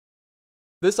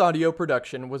This audio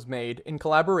production was made in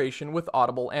collaboration with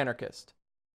Audible Anarchist.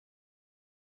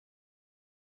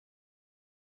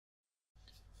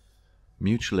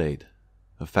 Mutual Aid,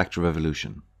 A Factor of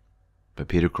Evolution by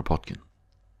Peter Kropotkin.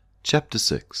 Chapter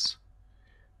 6.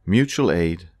 Mutual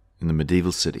Aid in the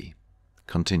Medieval City.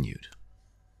 Continued.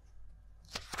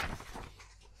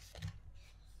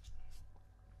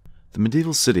 The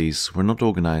medieval cities were not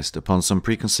organized upon some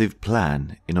preconceived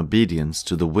plan in obedience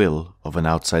to the will of an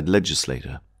outside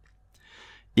legislator.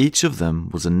 Each of them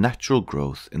was a natural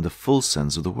growth in the full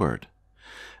sense of the word,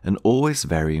 an always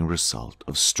varying result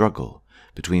of struggle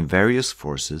between various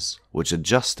forces which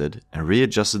adjusted and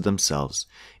readjusted themselves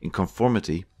in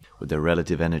conformity with their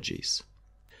relative energies.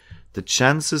 The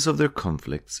chances of their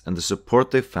conflicts and the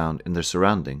support they found in their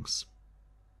surroundings.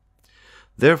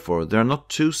 Therefore, there are not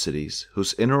two cities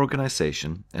whose inner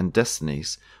organization and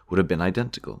destinies would have been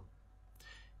identical.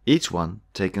 Each one,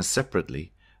 taken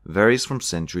separately, varies from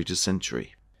century to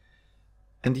century.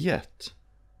 And yet,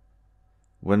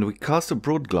 when we cast a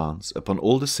broad glance upon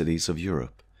all the cities of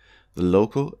Europe, the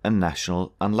local and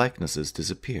national unlikenesses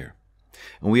disappear,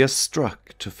 and we are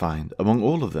struck to find among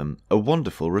all of them a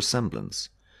wonderful resemblance,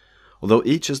 although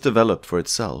each has developed for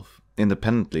itself,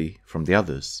 independently from the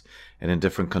others, and in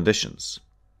different conditions.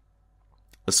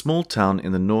 A small town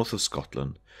in the north of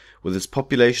Scotland, with its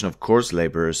population of coarse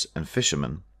labourers and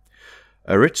fishermen,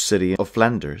 a rich city of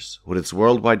Flanders, with its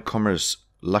worldwide commerce,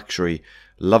 luxury,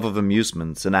 love of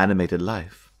amusements, and animated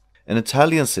life, an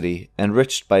Italian city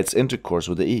enriched by its intercourse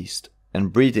with the East,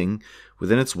 and breeding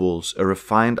within its walls a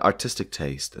refined artistic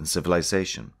taste and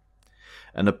civilization,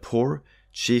 and a poor,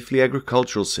 chiefly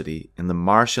agricultural city in the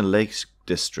marsh and lakes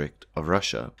district of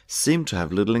Russia, seem to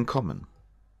have little in common.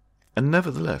 And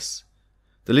nevertheless,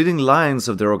 the leading lines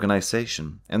of their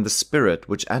organization and the spirit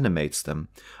which animates them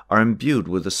are imbued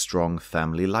with a strong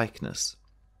family likeness.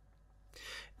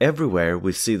 Everywhere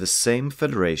we see the same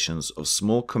federations of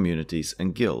small communities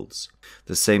and guilds,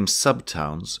 the same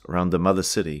sub-towns around the mother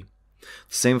city,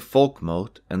 the same folk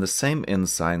mote and the same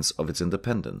ensigns of its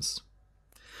independence.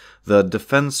 The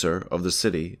defensor of the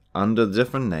city, under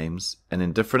different names and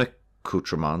in different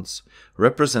accoutrements,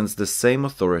 represents the same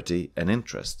authority and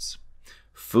interests.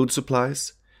 Food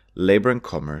supplies, labor and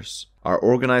commerce are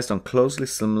organized on closely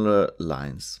similar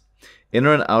lines.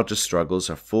 Inner and outer struggles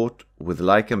are fought with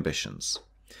like ambitions.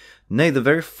 Nay, the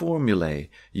very formulae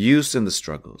used in the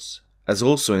struggles, as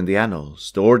also in the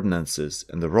annals, the ordinances,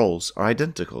 and the rolls, are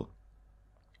identical.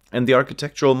 And the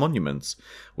architectural monuments,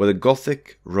 whether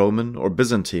Gothic, Roman, or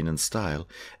Byzantine in style,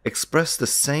 express the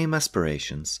same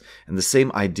aspirations and the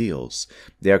same ideals.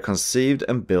 They are conceived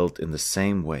and built in the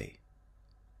same way.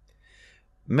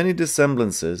 Many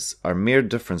dissemblances are mere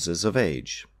differences of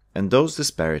age, and those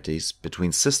disparities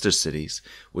between sister cities,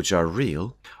 which are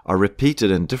real, are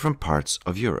repeated in different parts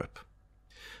of Europe.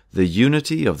 The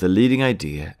unity of the leading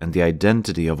idea and the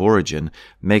identity of origin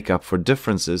make up for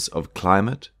differences of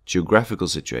climate, geographical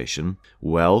situation,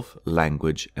 wealth,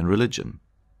 language, and religion.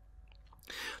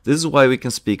 This is why we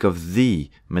can speak of the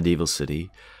medieval city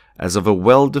as of a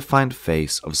well-defined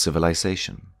phase of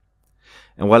civilization.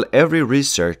 And while every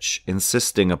research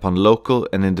insisting upon local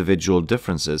and individual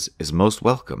differences is most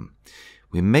welcome,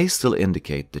 we may still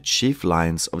indicate the chief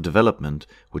lines of development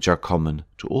which are common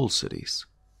to all cities.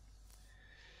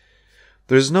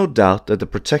 There is no doubt that the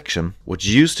protection which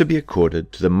used to be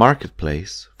accorded to the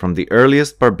marketplace from the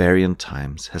earliest barbarian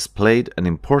times has played an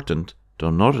important, though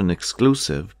not an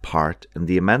exclusive, part in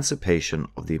the emancipation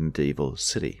of the medieval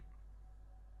city.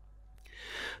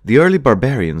 The early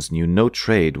barbarians knew no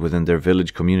trade within their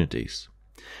village communities.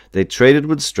 They traded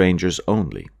with strangers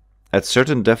only, at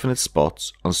certain definite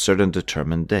spots on certain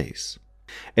determined days.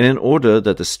 And in order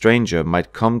that the stranger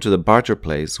might come to the barter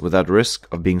place without risk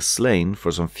of being slain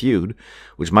for some feud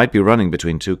which might be running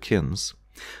between two kins,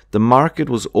 the market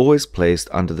was always placed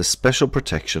under the special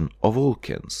protection of all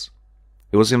kins.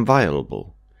 It was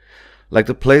inviolable, like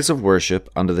the place of worship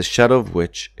under the shadow of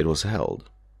which it was held.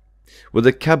 With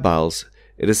the cabals,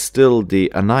 it is still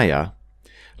the anaya,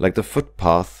 like the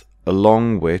footpath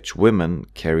along which women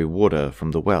carry water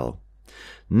from the well.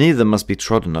 Neither must be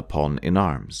trodden upon in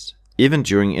arms, even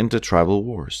during intertribal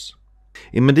wars.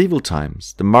 In medieval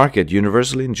times, the market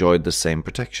universally enjoyed the same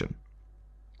protection.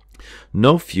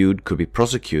 No feud could be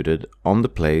prosecuted on the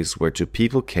place where two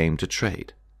people came to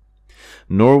trade,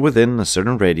 nor within a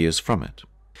certain radius from it.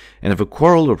 And if a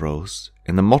quarrel arose,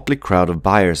 in the motley crowd of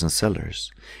buyers and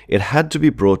sellers, it had to be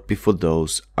brought before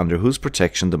those under whose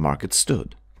protection the market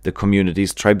stood, the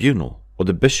community's tribunal, or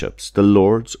the bishops, the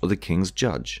lords, or the king's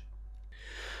judge.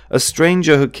 A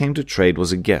stranger who came to trade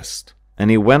was a guest, and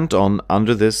he went on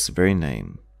under this very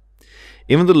name.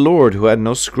 Even the lord, who had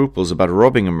no scruples about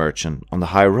robbing a merchant on the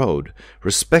high road,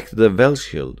 respected the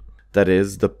Weltschild, that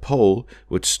is, the pole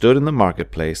which stood in the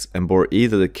marketplace and bore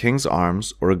either the king's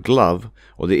arms, or a glove,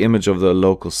 or the image of the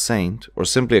local saint, or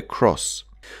simply a cross,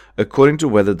 according to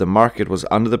whether the market was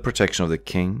under the protection of the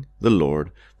king, the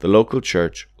lord, the local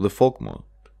church, or the folkmoot,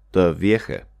 the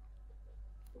Vieche.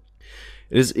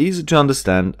 It is easy to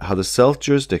understand how the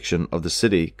self-jurisdiction of the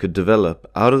city could develop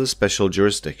out of the special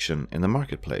jurisdiction in the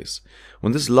marketplace,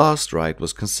 when this last right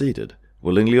was conceded,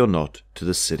 willingly or not, to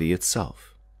the city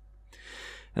itself.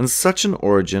 And such an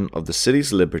origin of the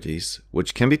city's liberties,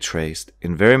 which can be traced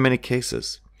in very many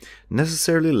cases,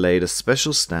 necessarily laid a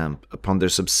special stamp upon their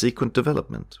subsequent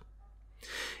development.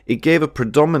 It gave a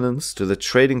predominance to the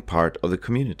trading part of the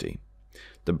community.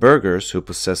 The burghers who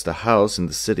possessed a house in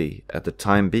the city at the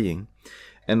time being,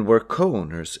 and were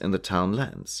co-owners in the town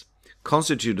lands,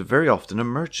 constituted very often a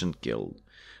merchant guild,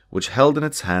 which held in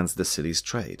its hands the city's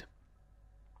trade.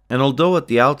 And although at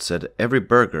the outset every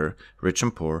burgher, rich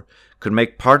and poor, could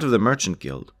make part of the merchant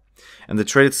guild, and the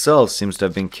trade itself seems to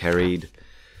have been carried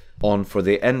on for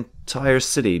the entire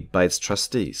city by its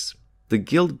trustees, the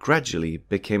guild gradually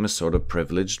became a sort of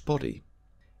privileged body.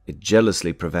 It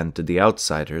jealously prevented the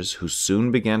outsiders, who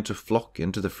soon began to flock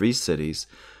into the free cities,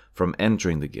 from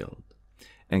entering the guild,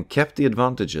 and kept the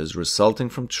advantages resulting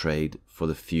from trade for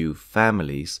the few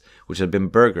families which had been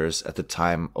burghers at the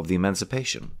time of the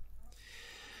emancipation.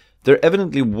 There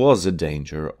evidently was a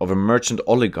danger of a merchant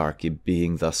oligarchy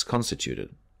being thus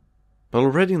constituted. But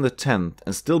already in the 10th,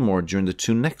 and still more during the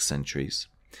 2 next centuries,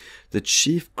 the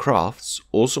chief crafts,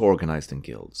 also organized in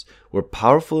guilds, were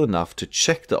powerful enough to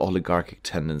check the oligarchic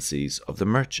tendencies of the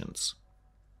merchants.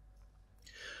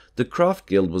 The craft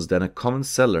guild was then a common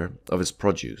seller of its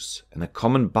produce and a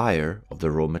common buyer of the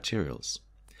raw materials,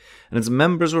 and its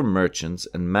members were merchants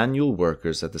and manual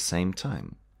workers at the same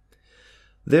time.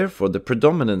 Therefore, the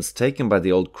predominance taken by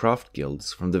the old craft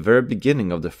guilds from the very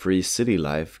beginning of the free city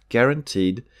life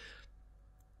guaranteed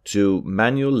to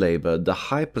manual labor the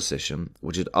high position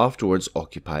which it afterwards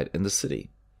occupied in the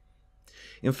city.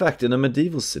 In fact, in a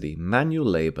medieval city, manual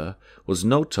labor was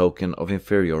no token of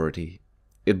inferiority.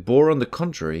 It bore, on the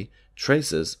contrary,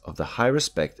 traces of the high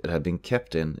respect it had been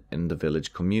kept in the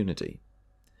village community.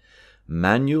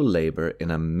 Manual labor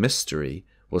in a mystery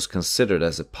was considered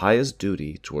as a pious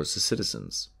duty towards the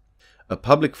citizens, a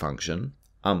public function,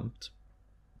 Amt,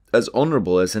 as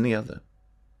honorable as any other.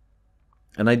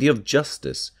 An idea of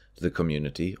justice to the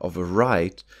community, of a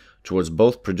right towards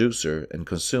both producer and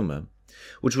consumer,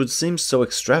 which would seem so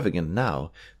extravagant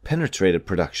now, penetrated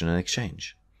production and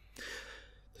exchange.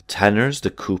 The tanner's,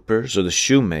 the cooper's, or the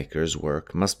shoemaker's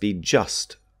work must be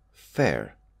just,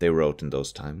 fair, they wrote in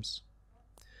those times.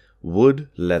 Wood,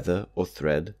 leather, or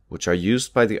thread, which are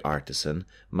used by the artisan,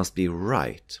 must be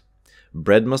right.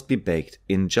 Bread must be baked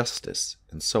in justice,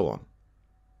 and so on.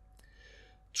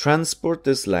 Transport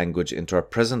this language into our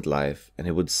present life, and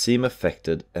it would seem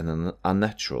affected and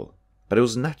unnatural. But it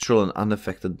was natural and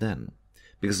unaffected then,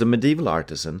 because the medieval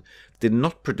artisan did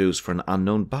not produce for an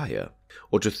unknown buyer,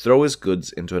 or to throw his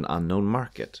goods into an unknown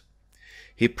market.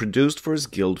 He produced for his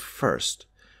guild first,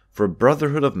 for a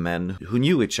brotherhood of men who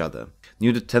knew each other,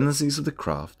 knew the tendencies of the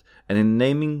craft, and in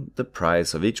naming the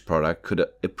price of each product could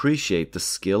appreciate the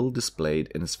skill displayed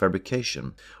in its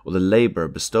fabrication or the labor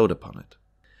bestowed upon it.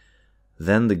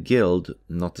 Then the guild,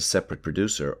 not the separate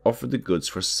producer, offered the goods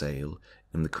for sale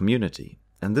in the community,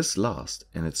 and this last,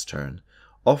 in its turn,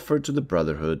 offered to the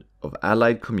brotherhood of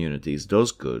allied communities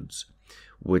those goods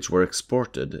which were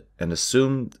exported and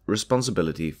assumed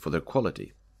responsibility for their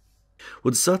quality.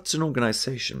 With such an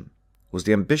organization, was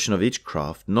the ambition of each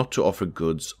craft not to offer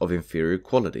goods of inferior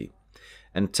quality,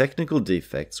 and technical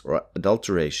defects or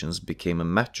adulterations became a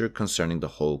matter concerning the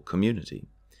whole community,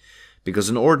 because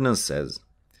an ordinance says,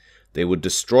 they would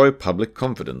destroy public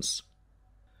confidence.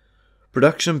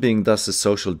 Production being thus a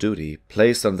social duty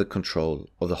placed under the control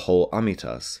of the whole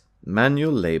amitas,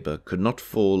 manual labor could not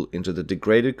fall into the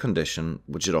degraded condition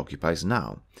which it occupies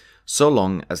now, so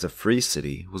long as a free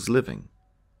city was living.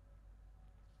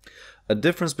 A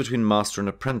difference between master and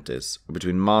apprentice, or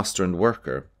between master and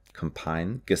worker,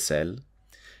 Compagne, Gesell,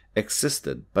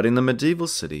 existed, but in the medieval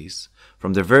cities,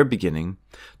 from their very beginning,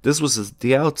 this was at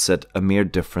the outset a mere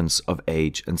difference of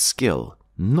age and skill,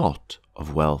 not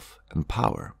of wealth and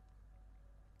power.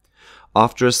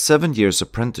 After a 7 years'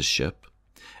 apprenticeship,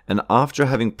 and after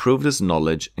having proved his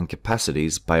knowledge and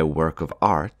capacities by a work of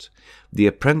art, the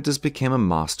apprentice became a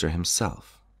master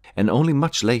himself. And only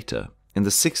much later, in the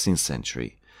 16th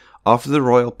century, after the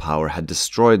royal power had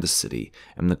destroyed the city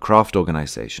and the craft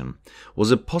organization,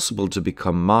 was it possible to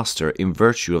become master in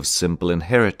virtue of simple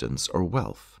inheritance or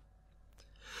wealth.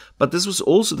 But this was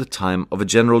also the time of a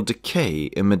general decay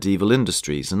in medieval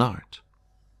industries and art.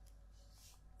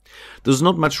 There was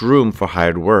not much room for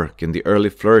hired work in the early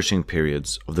flourishing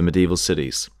periods of the medieval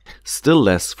cities, still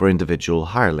less for individual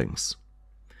hirelings.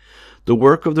 The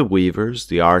work of the weavers,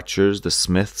 the archers, the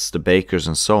smiths, the bakers,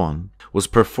 and so on, was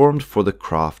performed for the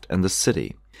craft and the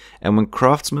city, and when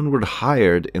craftsmen were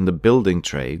hired in the building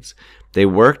trades, they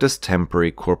worked as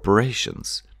temporary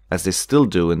corporations, as they still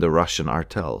do in the Russian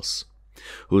artels,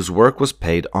 whose work was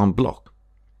paid en bloc.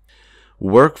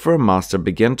 Work for a master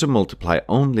began to multiply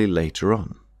only later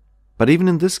on. But even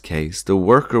in this case, the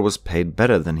worker was paid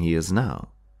better than he is now.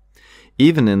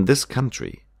 Even in this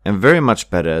country, and very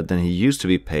much better than he used to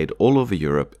be paid all over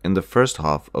Europe in the first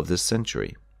half of this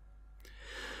century.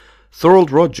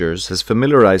 Thorold Rogers has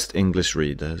familiarized English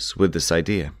readers with this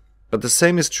idea, but the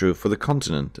same is true for the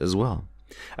continent as well,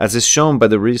 as is shown by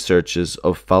the researches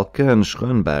of Falke and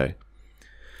Schönberg,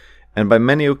 and by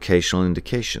many occasional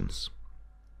indications.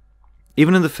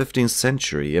 Even in the 15th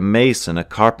century, a mason, a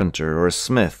carpenter, or a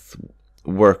smith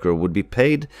worker would be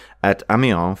paid at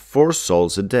Amiens 4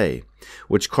 sols a day,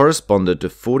 which corresponded to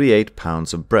 48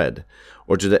 pounds of bread,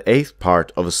 or to the 1/8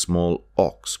 part of a small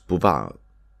ox, bouvard.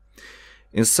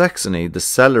 In Saxony, the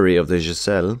salary of the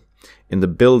geselle in the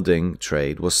building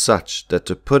trade was such that,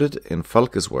 to put it in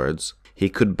Falke's words, he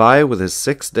could buy with his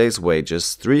 6 days'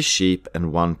 wages 3 sheep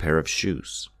and 1 pair of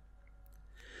shoes.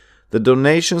 The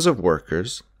donations of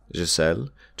workers, geselle,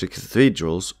 to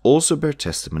cathedrals also bear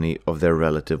testimony of their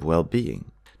relative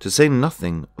well-being, to say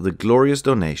nothing of the glorious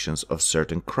donations of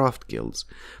certain craft guilds,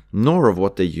 nor of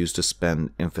what they used to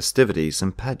spend in festivities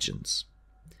and pageants.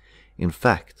 In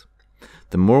fact,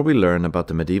 the more we learn about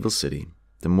the medieval city,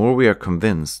 the more we are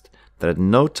convinced that at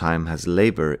no time has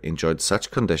labor enjoyed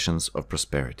such conditions of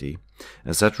prosperity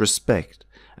and such respect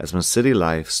as when city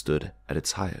life stood at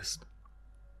its highest.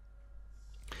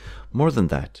 More than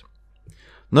that,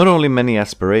 not only many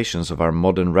aspirations of our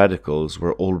modern radicals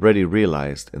were already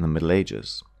realized in the Middle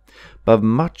Ages, but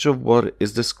much of what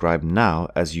is described now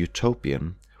as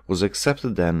utopian was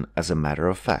accepted then as a matter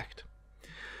of fact.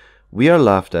 We are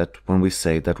laughed at when we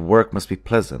say that work must be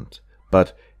pleasant,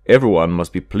 but everyone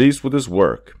must be pleased with his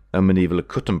work, a medieval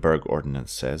Kuttenberg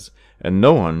ordinance says, and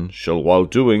no one shall, while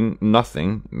doing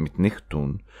nothing, mit nicht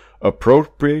tun,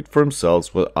 appropriate for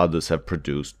himself what others have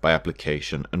produced by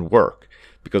application and work,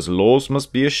 because laws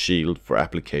must be a shield for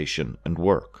application and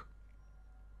work.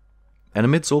 And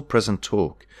amidst all present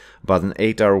talk about an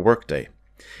 8-hour workday,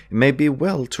 it may be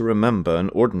well to remember an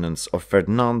ordinance of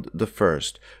Ferdinand I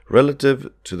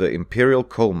relative to the imperial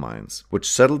coal mines,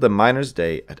 which settled the miner's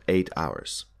day at 8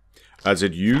 hours, as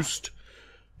it used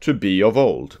to be of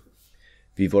old,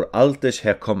 wie vor alters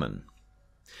herkommen,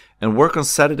 and work on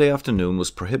Saturday afternoon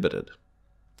was prohibited.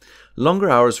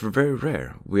 Longer hours were very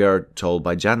rare, we are told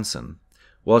by Jansen,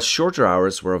 while shorter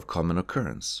hours were of common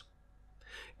occurrence.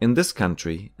 In this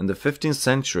country, in the 15th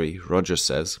century, Rogers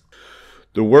says,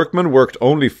 the workmen worked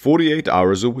only 48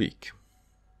 hours a week.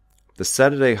 The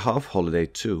Saturday half-holiday,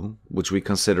 too, which we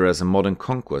consider as a modern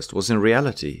conquest, was in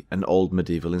reality an old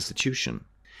medieval institution.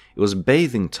 It was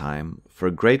bathing time for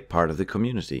a great part of the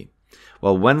community,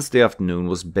 while Wednesday afternoon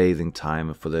was bathing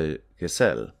time for the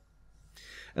geselle.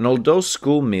 And although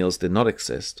school meals did not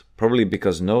exist, probably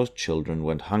because no children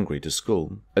went hungry to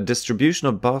school, a distribution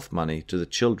of bath money to the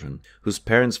children whose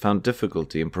parents found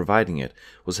difficulty in providing it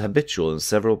was habitual in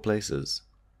several places.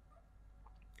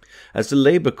 As to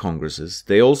labor congresses,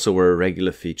 they also were a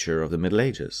regular feature of the Middle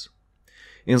Ages.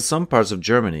 In some parts of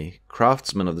Germany,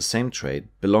 craftsmen of the same trade,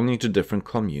 belonging to different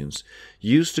communes,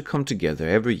 used to come together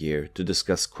every year to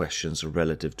discuss questions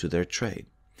relative to their trade,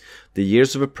 the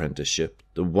years of apprenticeship,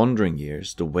 the wandering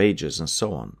years, the wages, and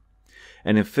so on.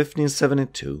 And in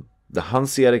 1572, the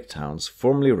Hanseatic towns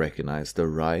formally recognized the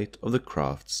right of the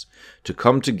crafts to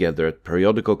come together at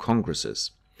periodical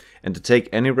congresses, and to take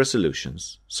any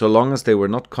resolutions, so long as they were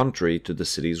not contrary to the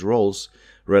city's rules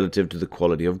relative to the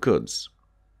quality of goods.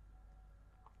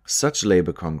 Such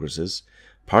labor congresses,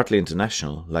 partly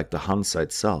international, like the Hansa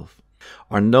itself,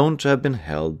 are known to have been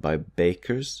held by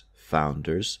bakers,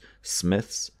 founders,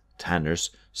 smiths, tanners,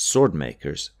 sword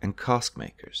makers, and cask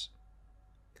makers.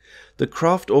 The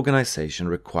craft organization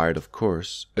required, of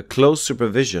course, a close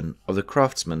supervision of the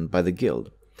craftsmen by the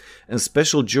guild, and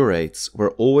special jurates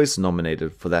were always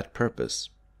nominated for that purpose.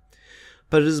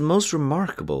 But it is most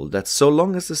remarkable that so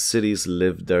long as the cities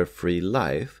lived their free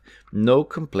life, no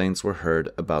complaints were heard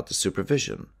about the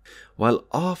supervision, while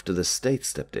after the state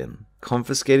stepped in,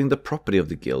 confiscating the property of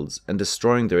the guilds and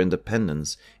destroying their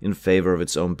independence in favor of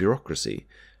its own bureaucracy,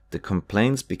 the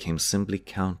complaints became simply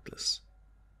countless.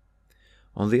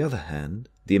 On the other hand,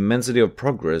 the immensity of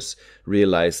progress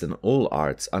realized in all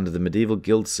arts under the medieval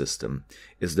guild system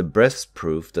is the best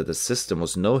proof that the system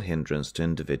was no hindrance to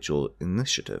individual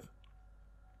initiative.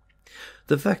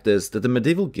 The fact is that the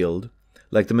medieval guild,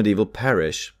 like the medieval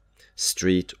parish,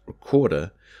 street, or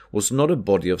quarter, was not a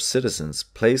body of citizens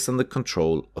placed under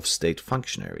control of state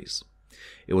functionaries.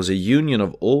 It was a union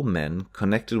of all men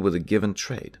connected with a given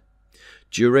trade,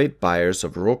 durate buyers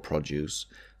of raw produce,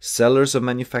 sellers of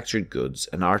manufactured goods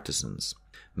and artisans,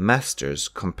 masters,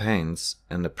 compagnes,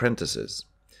 and apprentices.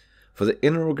 For the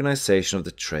inner organization of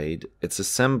the trade, its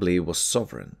assembly was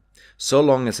sovereign, so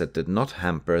long as it did not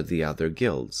hamper the other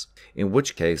guilds, in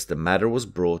which case the matter was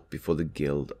brought before the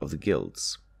guild of the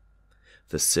guilds,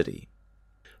 the city.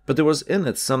 But there was in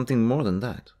it something more than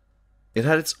that. It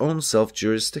had its own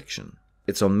self-jurisdiction,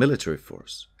 its own military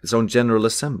force, its own general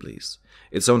assemblies,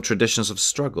 its own traditions of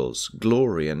struggles,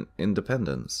 glory, and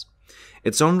independence,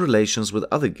 its own relations with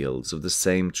other guilds of the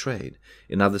same trade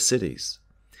in other cities.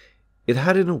 It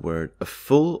had, in a word, a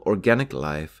full organic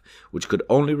life which could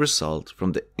only result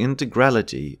from the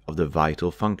integrality of the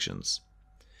vital functions.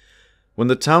 When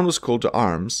the town was called to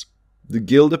arms, the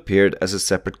guild appeared as a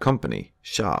separate company,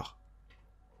 char,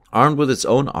 armed with its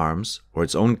own arms or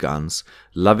its own guns,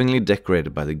 lovingly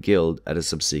decorated by the guild at a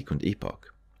subsequent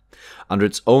epoch, under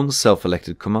its own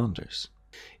self-elected commanders.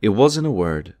 It was, in a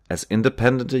word, as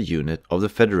independent a unit of the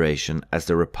Federation as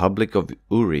the Republic of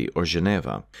Uri or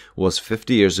Geneva was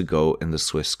 50 years ago in the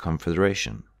Swiss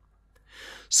Confederation.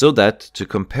 So that, to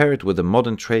compare it with a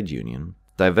modern trade union,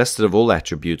 divested of all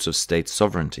attributes of state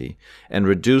sovereignty and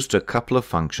reduced to a couple of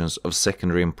functions of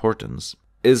secondary importance,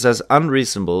 is as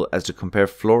unreasonable as to compare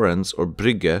Florence or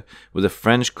Brugge with a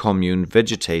French commune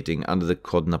vegetating under the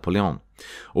Code Napoleon,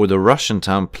 or the Russian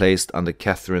town placed under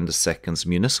Catherine II's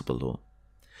municipal law.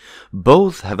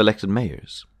 Both have elected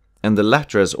mayors, and the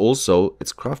latter has also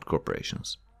its craft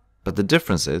corporations. But the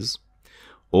difference is,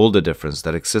 all the difference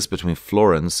that exists between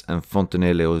Florence and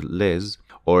Fontenay-les-Lez,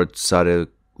 or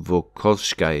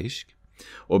Tsarevokolskaya,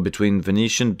 or between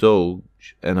Venetian doge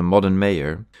and a modern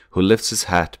mayor who lifts his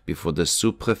hat before the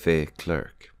sous-préfet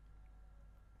clerk.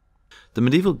 The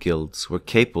medieval guilds were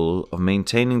capable of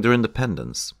maintaining their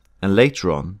independence, and later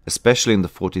on, especially in the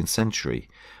 14th century,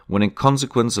 when in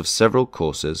consequence of several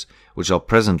causes which shall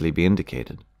presently be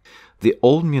indicated, the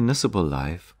old municipal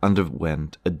life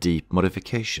underwent a deep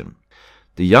modification.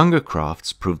 The younger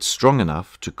crafts proved strong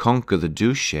enough to conquer the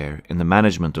due share in the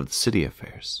management of the city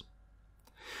affairs.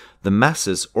 The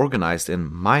masses organized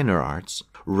in minor arts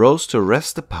rose to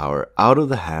wrest the power out of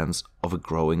the hands of a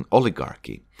growing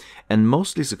oligarchy, and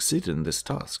mostly succeeded in this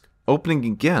task, opening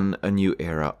again a new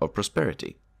era of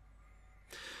prosperity.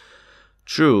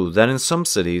 True that in some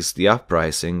cities the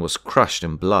uprising was crushed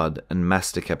in blood and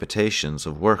mass decapitations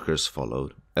of workers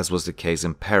followed, as was the case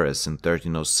in Paris in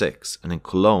 1306 and in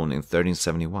Cologne in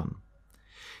 1371.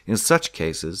 In such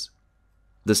cases,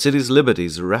 the city's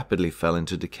liberties rapidly fell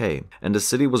into decay, and the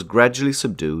city was gradually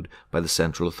subdued by the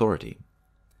central authority.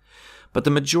 But the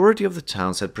majority of the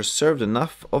towns had preserved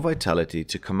enough of vitality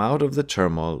to come out of the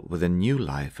turmoil with a new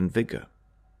life and vigor.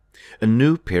 A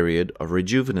new period of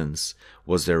rejuvenance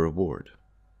was their reward.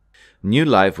 New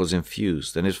life was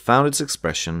infused, and it found its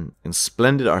expression in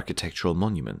splendid architectural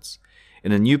monuments,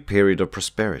 in a new period of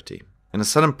prosperity, in a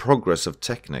sudden progress of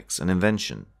techniques and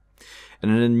invention,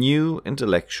 and in a new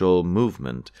intellectual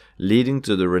movement leading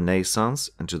to the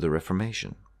Renaissance and to the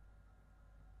Reformation.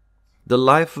 The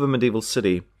life of a medieval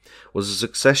city was a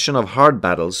succession of hard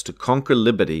battles to conquer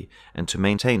liberty and to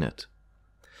maintain it.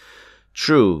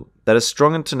 True that a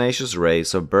strong and tenacious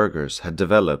race of burghers had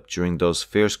developed during those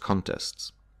fierce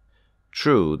contests.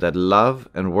 True that love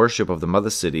and worship of the mother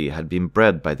city had been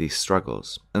bred by these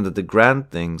struggles, and that the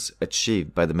grand things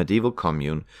achieved by the medieval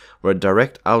commune were a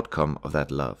direct outcome of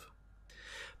that love.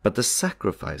 But the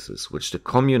sacrifices which the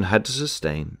commune had to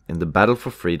sustain in the battle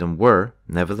for freedom were,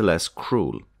 nevertheless,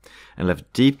 cruel, and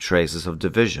left deep traces of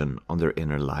division on their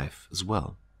inner life as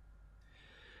well.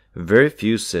 Very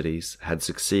few cities had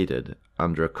succeeded,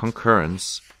 under a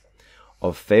concurrence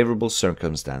of favorable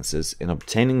circumstances, in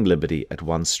obtaining liberty at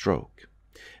one stroke,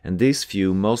 and these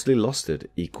few mostly lost it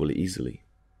equally easily,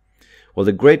 while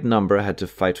the great number had to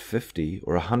fight 50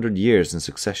 or 100 years in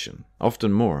succession,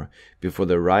 often more, before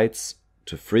their rights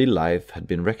to free life had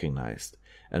been recognized,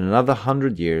 and another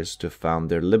 100 years to found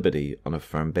their liberty on a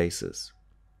firm basis.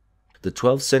 The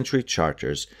 12th century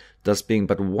charters thus being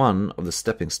but one of the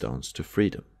stepping stones to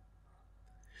freedom.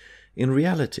 In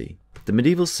reality, the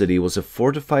medieval city was a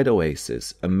fortified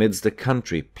oasis amidst a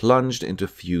country plunged into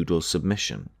feudal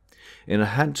submission, and it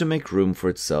had to make room for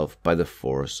itself by the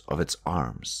force of its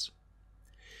arms.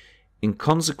 In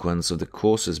consequence of the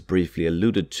causes briefly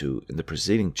alluded to in the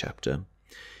preceding chapter,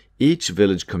 each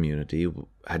village community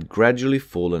had gradually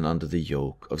fallen under the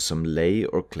yoke of some lay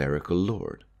or clerical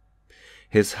lord.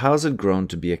 His house had grown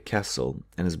to be a castle,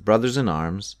 and his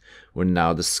brothers-in-arms were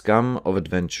now the scum of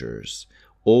adventurers,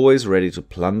 always ready to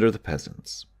plunder the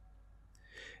peasants.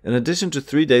 In addition to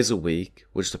 3 days a week,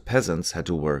 which the peasants had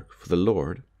to work for the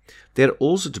lord, they had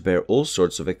also to bear all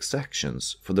sorts of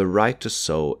exactions for the right to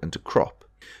sow and to crop,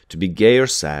 to be gay or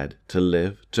sad, to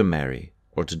live, to marry,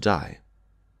 or to die.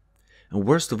 And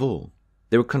worst of all,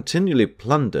 they were continually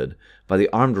plundered by the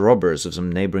armed robbers of some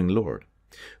neighboring lord,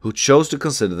 who chose to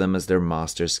consider them as their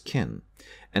master's kin,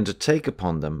 and to take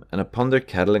upon them and upon their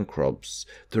cattle and crops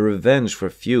the revenge for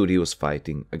a feud he was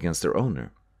fighting against their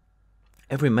owner.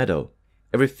 Every meadow,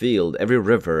 every field, every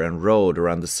river and road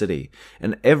around the city,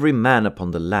 and every man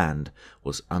upon the land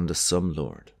was under some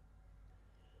lord.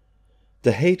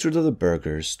 The hatred of the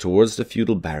burghers towards the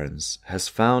feudal barons has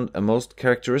found a most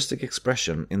characteristic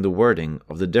expression in the wording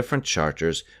of the different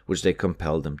charters which they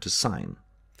compelled them to sign.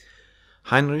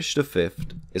 Heinrich V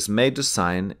is made to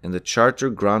sign in the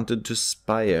charter granted to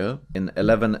Speyer in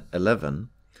 1111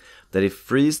 that he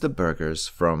frees the burghers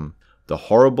from the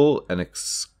horrible and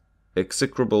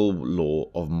execrable law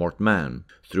of Mortmain,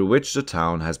 through which the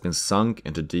town has been sunk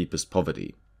into deepest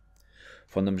poverty.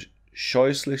 Von dem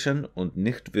scheußlichen und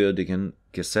nichtwürdigen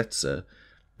Gesetze,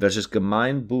 welches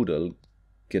Gemeinbudel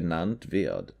genannt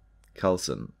wird.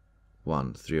 Calson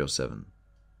 1:307.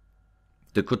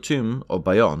 The Coutume of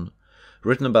Bayonne,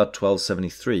 written about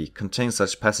 1273, contains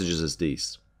such passages as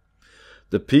these.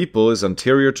 The people is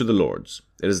anterior to the lords.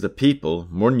 It is the people,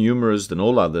 more numerous than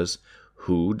all others,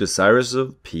 who, desirous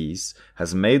of peace,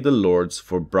 has made the lords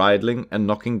for bridling and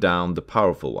knocking down the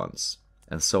powerful ones,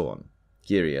 and so on.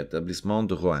 Guéry, Établissement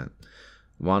de Rouen,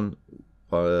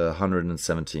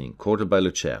 117, quoted by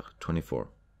Lucer, 24.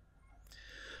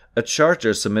 A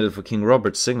charter submitted for King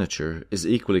Robert's signature is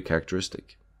equally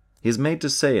characteristic. He is made to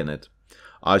say in it,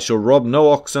 I shall rob no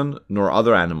oxen nor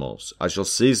other animals. I shall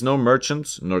seize no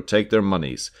merchants, nor take their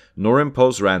monies, nor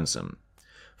impose ransom.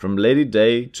 From Lady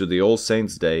Day to the All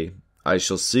Saints' Day, I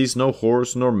shall seize no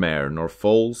horse nor mare nor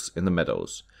foals in the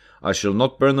meadows. I shall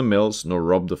not burn the mills nor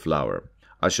rob the flour.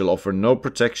 I shall offer no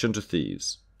protection to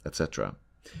thieves, etc.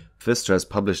 Pfister has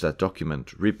published that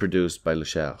document, reproduced by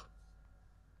Lecher.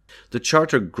 The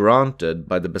charter granted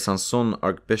by the Besançon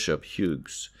Archbishop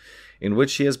Hugues, in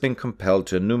which he has been compelled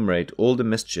to enumerate all the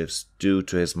mischiefs due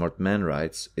to his Mortmain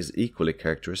rights, is equally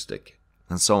characteristic,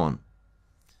 and so on.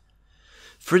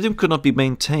 Freedom could not be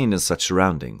maintained in such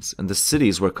surroundings, and the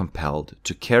cities were compelled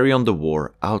to carry on the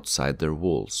war outside their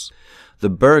walls. The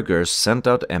burghers sent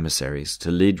out emissaries to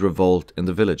lead revolt in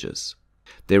the villages.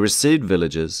 They received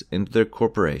villages into their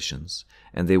corporations,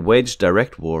 and they waged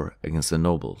direct war against the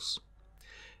nobles.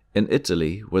 In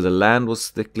Italy, where the land was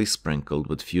thickly sprinkled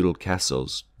with feudal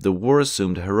castles, the war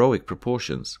assumed heroic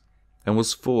proportions, and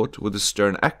was fought with a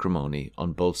stern acrimony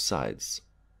on both sides.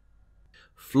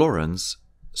 Florence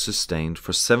sustained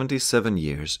for 77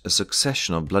 years a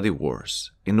succession of bloody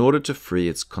wars, in order to free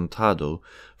its contado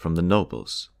from the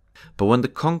nobles. But when the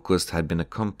conquest had been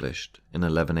accomplished in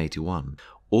 1181,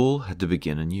 all had to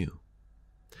begin anew.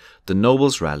 The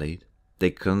nobles rallied.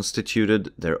 They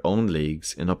constituted their own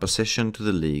leagues in opposition to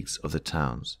the leagues of the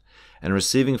towns, and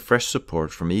receiving fresh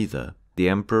support from either the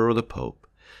emperor or the pope,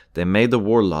 they made the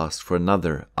war last for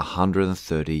another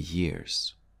 130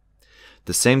 years.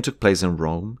 The same took place in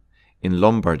Rome, in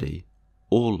Lombardy,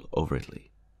 all over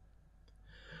Italy.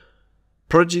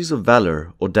 Prodigies of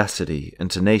valor, audacity,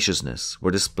 and tenaciousness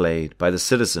were displayed by the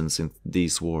citizens in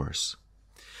these wars.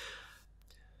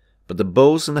 But the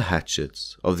bows and the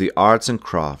hatchets of the arts and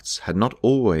crafts had not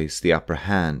always the upper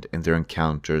hand in their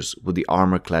encounters with the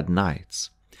armor-clad knights,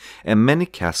 and many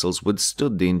castles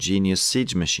withstood the ingenious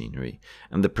siege machinery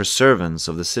and the pursuivants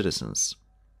of the citizens.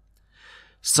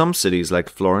 Some cities like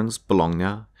Florence,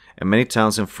 Bologna, and many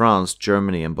towns in France,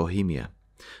 Germany, and Bohemia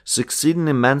succeeded in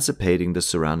emancipating the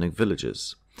surrounding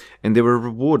villages, and they were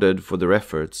rewarded for their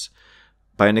efforts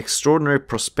by an extraordinary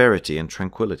prosperity and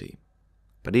tranquility.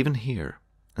 But even here,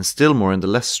 and still more in the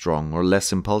less strong or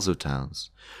less impulsive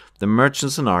towns, the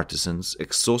merchants and artisans,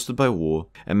 exhausted by war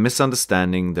and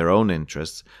misunderstanding their own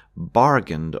interests,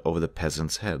 bargained over the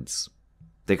peasants' heads.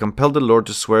 They compelled the lord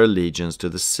to swear allegiance to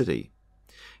the city.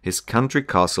 His country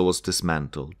castle was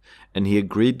dismantled, and he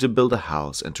agreed to build a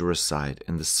house and to reside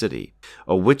in the city,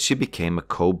 of which he became a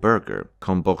co-burgher,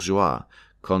 con-bourgeois,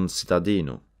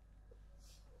 con-citadino.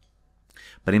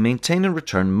 But he maintained in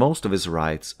return most of his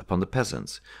rights upon the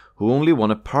peasants, who only won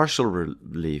a partial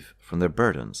relief from their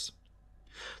burdens.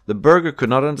 The burgher could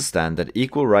not understand that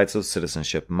equal rights of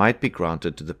citizenship might be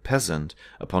granted to the peasant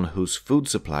upon whose food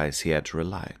supplies he had to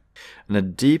rely, and a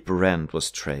deep rent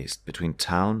was traced between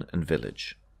town and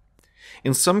village.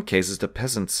 In some cases the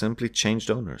peasants simply changed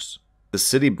owners, the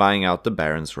city buying out the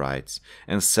baron's rights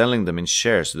and selling them in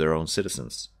shares to their own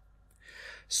citizens.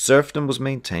 Serfdom was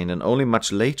maintained, and only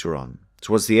much later on,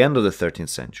 towards the end of the 13th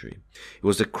century, it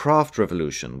was the craft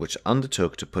revolution which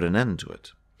undertook to put an end to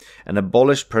it, and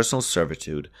abolished personal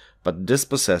servitude, but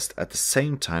dispossessed at the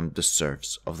same time the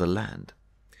serfs of the land.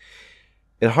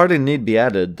 It hardly need be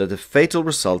added that the fatal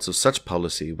results of such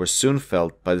policy were soon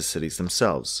felt by the cities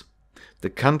themselves. The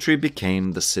country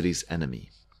became the city's enemy.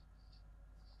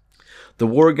 The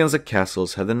war against the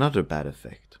castles had another bad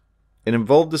effect. It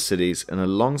involved the cities in a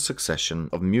long succession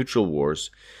of mutual wars,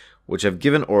 which have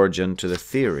given origin to the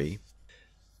theory,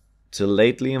 till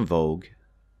lately in vogue,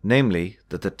 namely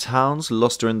that the towns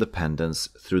lost their independence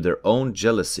through their own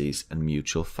jealousies and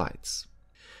mutual fights.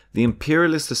 The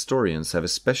imperialist historians have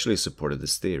especially supported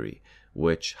this theory,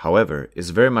 which, however, is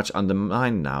very much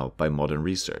undermined now by modern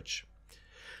research.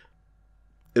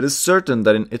 It is certain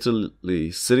that in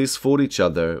Italy cities fought each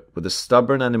other with a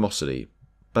stubborn animosity,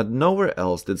 but nowhere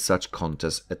else did such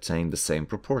contests attain the same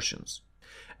proportions.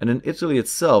 And in Italy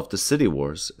itself the city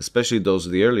wars, especially those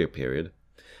of the earlier period,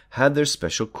 had their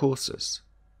special causes.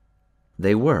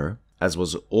 They were, as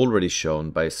was already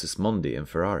shown by Sismondi and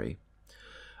Ferrari,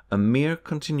 a mere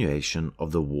continuation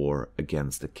of the war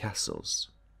against the castles.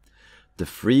 The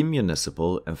free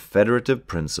municipal and federative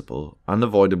principle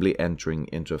unavoidably entering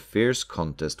into a fierce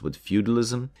contest with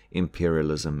feudalism,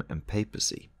 imperialism, and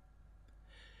papacy.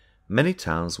 Many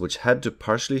towns which had to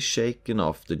partially shaken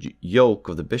off the yoke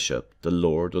of the bishop, the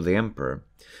lord, or the emperor,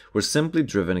 were simply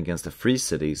driven against the free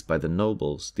cities by the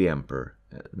nobles, the emperor,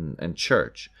 and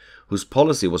church, whose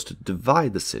policy was to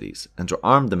divide the cities and to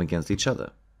arm them against each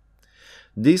other.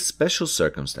 These special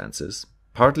circumstances,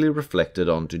 partly reflected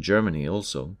onto Germany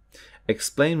also,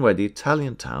 explain why the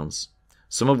Italian towns,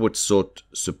 some of which sought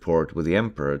support with the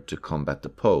emperor to combat the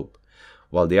pope,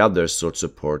 while the others sought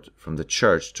support from the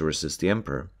church to resist the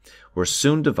emperor, were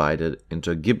soon divided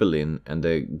into a Ghibelline and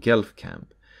a Guelph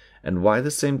camp, and why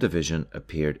the same division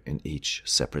appeared in each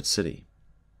separate city.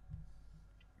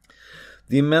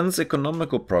 The immense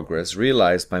economical progress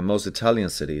realized by most Italian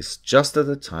cities just at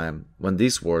the time when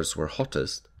these wars were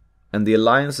hottest, and the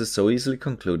alliances so easily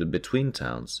concluded between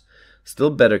towns,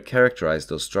 still better characterize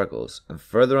those struggles and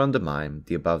further undermine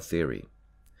the above theory.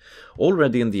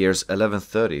 Already in the years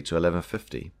 1130 to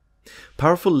 1150,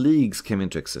 powerful leagues came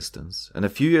into existence, and a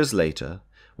few years later,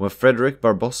 when Frederick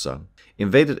Barbarossa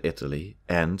invaded Italy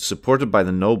and, supported by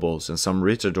the nobles in some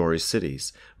Ritterdori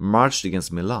cities, marched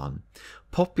against Milan,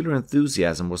 popular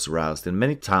enthusiasm was roused in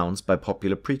many towns by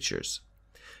popular preachers.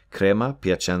 Crema,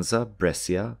 Piacenza,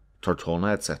 Brescia,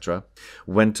 Tortona, etc.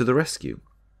 went to the rescue.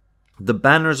 The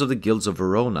banners of the guilds of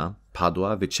Verona,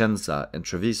 Padua, Vicenza, and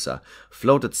Trevisa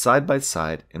floated side by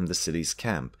side in the city's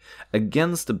camp,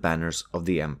 against the banners of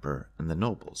the emperor and the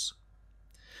nobles.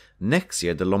 Next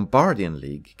year the Lombardian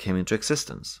League came into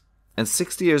existence, and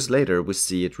 60 years later we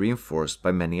see it reinforced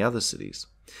by many other cities,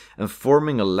 and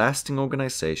forming a lasting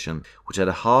organization which had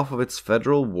half of its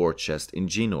federal war chest in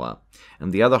Genoa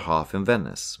and the other half in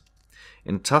Venice.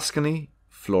 In Tuscany,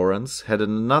 Florence headed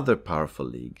another powerful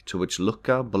league to which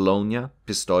Lucca, Bologna,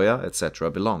 Pistoia, etc.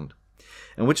 belonged,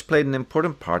 and which played an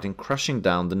important part in crushing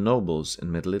down the nobles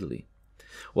in Middle Italy,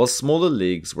 while smaller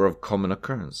leagues were of common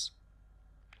occurrence.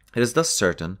 It is thus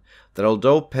certain that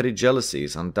although petty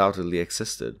jealousies undoubtedly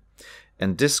existed,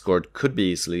 and discord could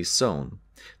be easily sown,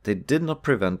 they did not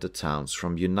prevent the towns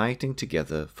from uniting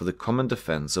together for the common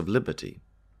defense of liberty.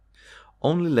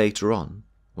 Only later on,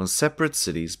 when separate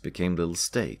cities became little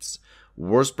states,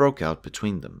 wars broke out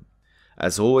between them,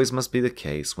 as always must be the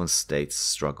case when states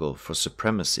struggle for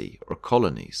supremacy or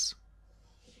colonies.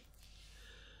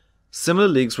 Similar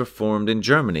leagues were formed in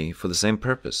Germany for the same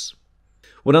purpose.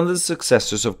 When under the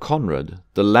successors of Conrad,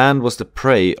 the land was the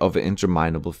prey of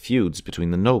interminable feuds between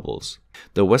the nobles,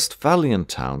 the Westphalian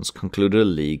towns concluded a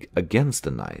league against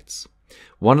the knights,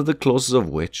 one of the clauses of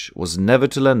which was never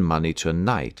to lend money to a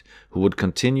knight who would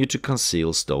continue to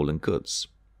conceal stolen goods.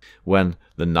 When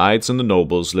the knights and the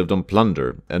nobles lived on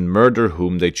plunder and murder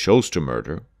whom they chose to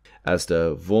murder, as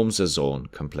the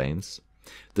Wormsaison complains,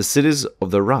 the cities of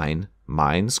the Rhine,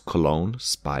 Mainz, Cologne,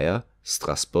 Speyer,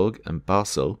 Strasbourg, and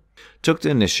Basel, took the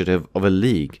initiative of a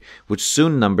league which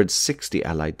soon numbered 60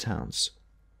 allied towns,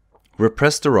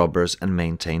 repressed the robbers, and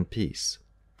maintained peace.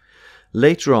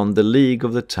 Later on, the League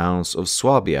of the Towns of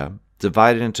Swabia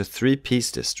divided into 3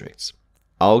 peace districts,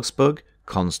 Augsburg,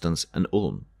 Constance, and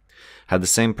Ulm, had the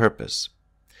same purpose.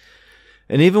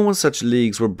 And even when such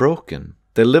leagues were broken,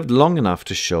 they lived long enough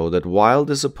to show that while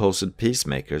the supposed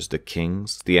peacemakers, the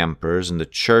kings, the emperors, and the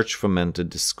church fomented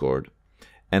discord,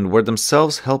 and were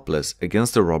themselves helpless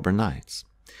against the robber knights,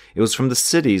 it was from the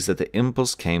cities that the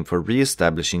impulse came for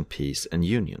re-establishing peace and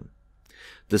union.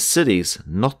 The cities,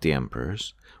 not the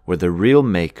emperors, were the real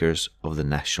makers of the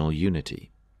national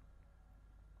unity.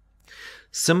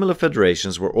 Similar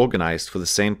federations were organized for the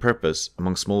same purpose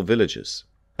among small villages,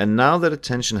 and now that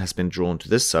attention has been drawn to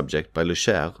this subject by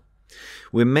Luchaire,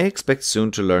 we may expect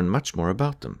soon to learn much more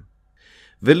about them.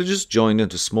 Villages joined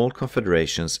into small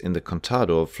confederations in the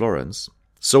Contado of Florence,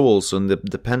 so also in the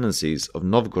dependencies of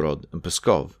Novgorod and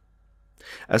Pskov.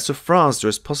 As to France, there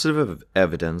is positive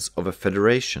evidence of a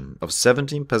federation of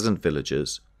 17 peasant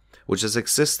villages, which has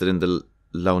existed in the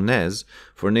Laonnais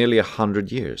for nearly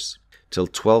 100 years, till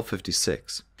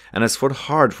 1256, and has fought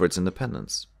hard for its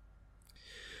independence.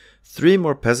 3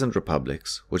 more peasant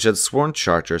republics, which had sworn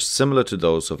charters similar to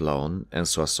those of Laon and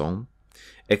Soissons,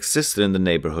 existed in the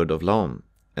neighborhood of Laon,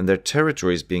 and their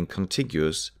territories being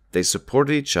contiguous, they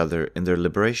supported each other in their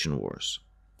liberation wars.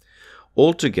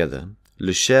 Altogether,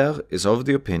 Luchaire is of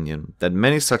the opinion that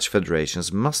many such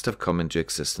federations must have come into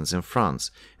existence in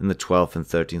France in the 12th and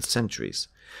 13th centuries,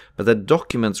 but that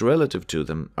documents relative to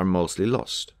them are mostly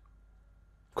lost.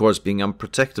 Of course, being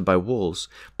unprotected by walls,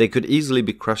 they could easily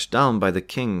be crushed down by the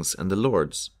kings and the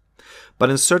lords. But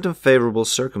in certain favorable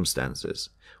circumstances,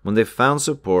 when they found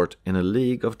support in a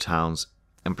league of towns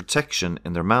and protection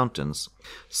in their mountains,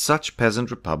 such peasant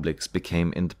republics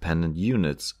became independent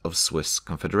units of Swiss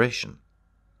Confederation.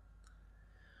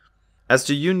 As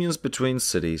to unions between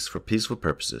cities for peaceful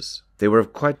purposes, they were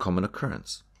of quite common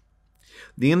occurrence.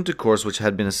 The intercourse which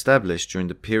had been established during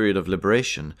the period of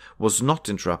liberation was not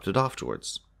interrupted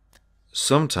afterwards.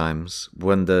 Sometimes,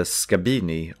 when the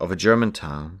scabini of a German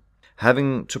town,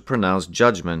 having to pronounce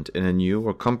judgment in a new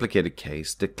or complicated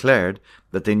case, declared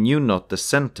that they knew not the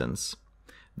sentence,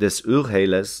 des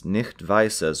Urheiles nicht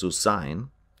weise zu sein,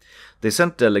 they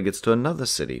sent delegates to another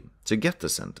city to get the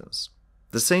sentence.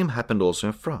 The same happened also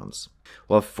in France,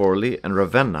 while Forli and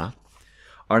Ravenna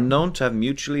are known to have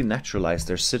mutually naturalized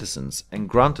their citizens and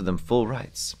granted them full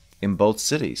rights in both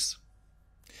cities.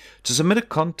 To submit a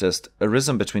contest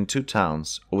arisen between 2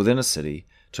 towns or within a city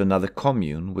to another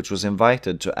commune which was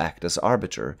invited to act as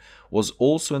arbiter was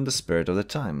also in the spirit of the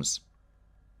times.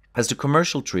 As to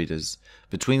commercial treaties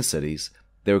between cities,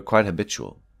 they were quite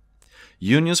habitual.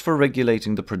 Unions for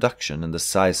regulating the production and the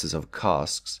sizes of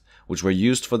casks, which were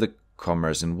used for the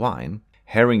commerce in wine,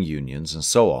 herring unions, and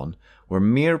so on, were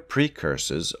mere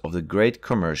precursors of the great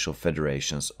commercial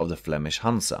federations of the Flemish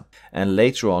Hansa, and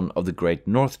later on of the great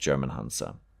North German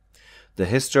Hansa, the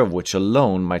history of which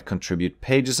alone might contribute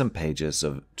pages and pages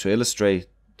to illustrate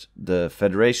the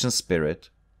federation spirit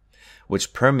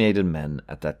which permeated men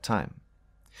at that time.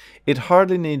 It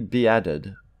hardly need be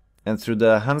added, and through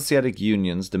the Hanseatic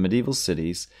unions the medieval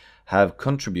cities have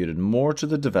contributed more to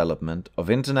the development of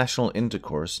international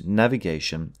intercourse,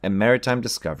 navigation, and maritime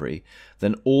discovery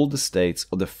than all the states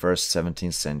of the first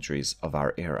 17 centuries of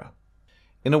our era.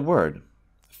 In a word,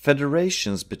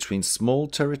 federations between small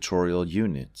territorial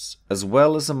units, as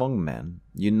well as among men,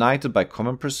 united by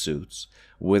common pursuits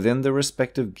within their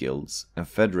respective guilds, and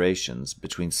federations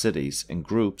between cities and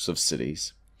groups of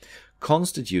cities,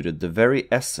 constituted the very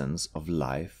essence of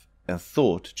life and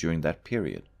thought during that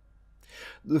period.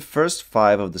 The first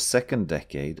 5 of the second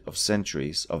decade of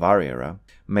centuries of our era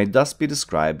may thus be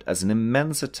described as an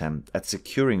immense attempt at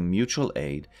securing mutual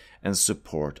aid and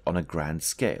support on a grand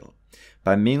scale,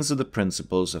 by means of the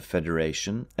principles of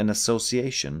federation and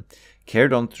association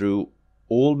carried on through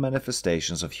all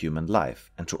manifestations of human life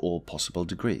and to all possible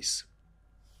degrees.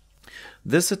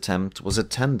 This attempt was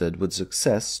attended with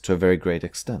success to a very great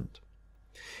extent.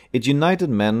 It united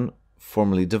men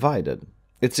formerly divided.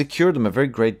 It secured them a very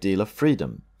great deal of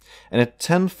freedom, and it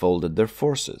tenfolded their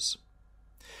forces.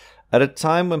 At a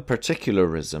time when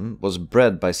particularism was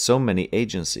bred by so many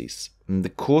agencies, and the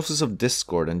causes of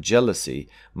discord and jealousy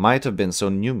might have been so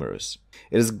numerous,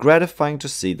 it is gratifying to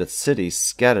see that cities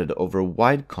scattered over a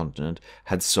wide continent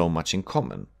had so much in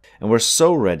common, and were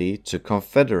so ready to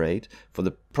confederate for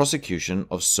the prosecution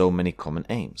of so many common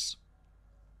aims.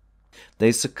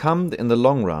 They succumbed in the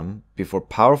long run before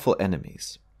powerful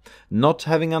enemies, not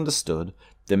having understood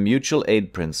the mutual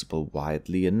aid principle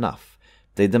widely enough.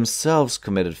 They themselves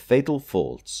committed fatal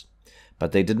faults,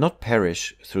 but they did not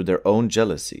perish through their own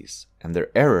jealousies, and their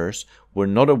errors were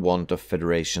not a want of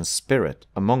federation spirit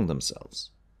among themselves.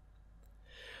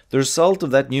 The result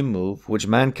of that new move which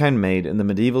mankind made in the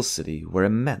medieval city were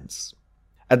immense.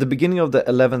 At the beginning of the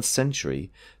 11th century,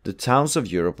 the towns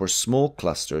of Europe were small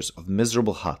clusters of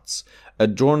miserable huts,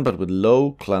 adorned but with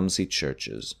low, clumsy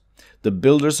churches, the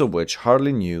builders of which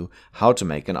hardly knew how to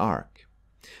make an ark.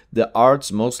 The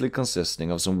arts, mostly consisting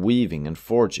of some weaving and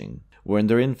forging, were in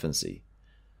their infancy.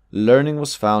 Learning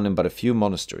was found in but a few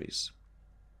monasteries.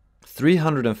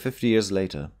 350 years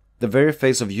later, the very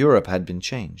face of Europe had been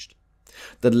changed.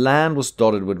 The land was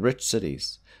dotted with rich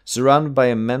cities, surrounded by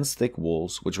immense thick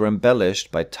walls which were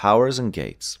embellished by towers and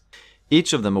gates,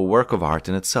 each of them a work of art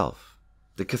in itself.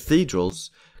 The cathedrals,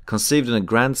 conceived in a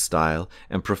grand style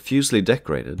and profusely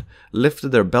decorated, lifted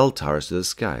their bell towers to the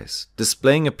skies,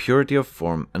 displaying a purity of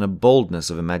form and a boldness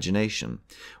of imagination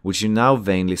which you now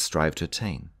vainly strive to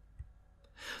attain.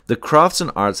 The crafts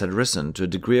and arts had risen to a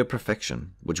degree of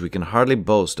perfection which we can hardly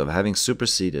boast of having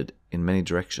superseded in many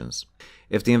directions,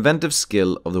 if the inventive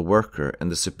skill of the worker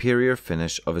and the superior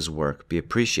finish of his work be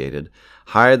appreciated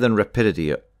higher than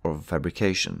rapidity of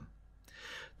fabrication.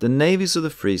 The navies of the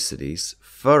free cities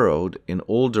furrowed in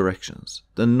all directions,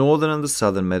 the northern and the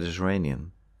southern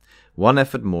Mediterranean. One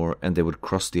effort more and they would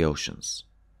cross the oceans.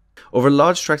 Over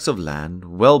large tracts of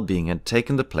land, well-being had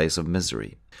taken the place of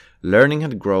misery. Learning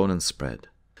had grown and spread.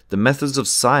 The methods of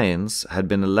science had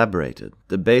been elaborated,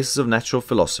 the basis of natural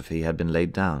philosophy had been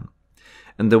laid down,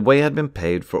 and the way had been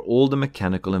paved for all the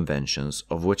mechanical inventions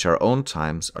of which our own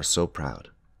times are so proud.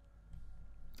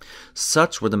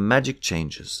 Such were the magic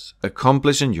changes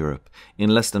accomplished in Europe in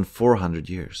less than 400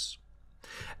 years.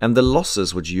 And the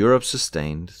losses which Europe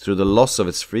sustained through the loss of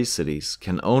its free cities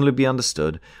can only be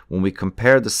understood when we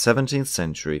compare the 17th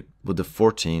century with the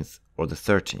 14th or the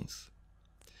 13th.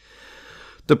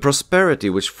 The prosperity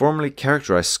which formerly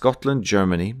characterized Scotland,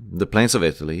 Germany, the plains of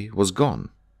Italy, was gone.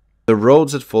 The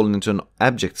roads had fallen into an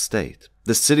abject state.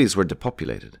 The cities were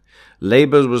depopulated.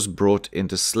 Labor was brought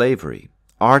into slavery.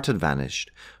 Art had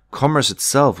vanished. Commerce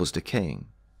itself was decaying.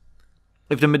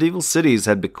 If the medieval cities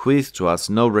had bequeathed to us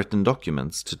no written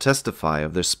documents to testify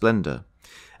of their splendor,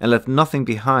 and left nothing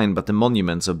behind but the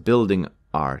monuments of building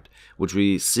art which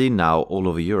we see now all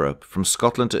over Europe, from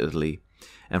Scotland to Italy,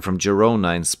 and from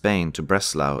Girona in Spain to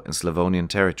Breslau in Slavonian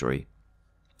territory,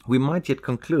 we might yet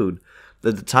conclude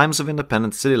that the times of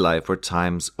independent city life were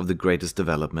times of the greatest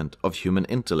development of human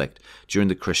intellect during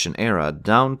the Christian era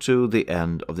down to the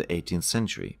end of the 18th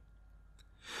century.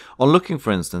 On looking,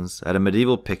 for instance, at a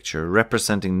medieval picture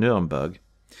representing Nuremberg,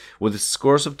 with its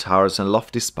scores of towers and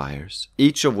lofty spires,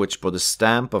 each of which bore the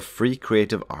stamp of free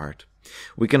creative art,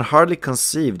 we can hardly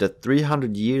conceive that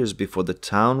 300 years before the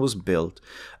town was built,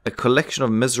 a collection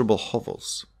of miserable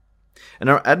hovels. And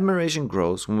our admiration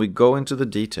grows when we go into the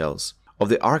details of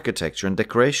the architecture and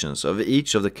decorations of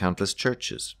each of the countless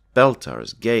churches, bell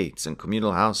towers, gates, and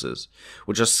communal houses,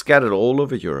 which are scattered all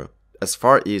over Europe, as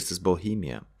far east as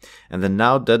Bohemia, and the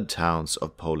now dead towns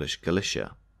of Polish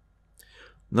Galicia.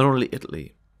 Not only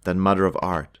Italy, that mother of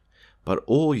art, but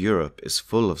all Europe is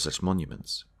full of such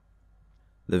monuments.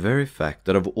 The very fact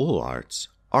that of all arts,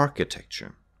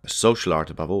 architecture, a social art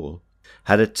above all,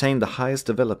 had attained the highest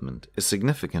development is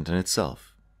significant in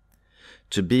itself.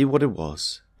 To be what it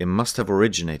was, it must have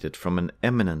originated from an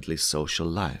eminently social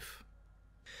life.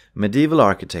 Medieval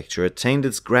architecture attained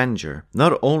its grandeur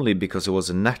not only because it was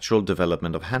a natural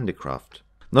development of handicraft,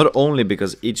 not only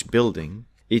because each building,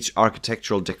 each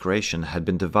architectural decoration had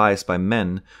been devised by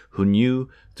men who knew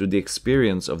through the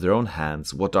experience of their own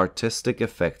hands what artistic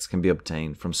effects can be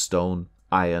obtained from stone,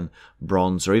 iron,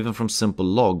 bronze, or even from simple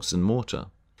logs and mortar.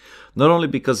 Not only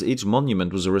because each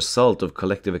monument was a result of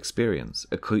collective experience,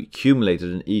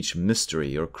 accumulated in each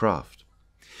mystery or craft.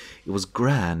 It was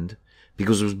grand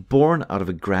because it was born out of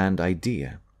a grand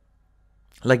idea.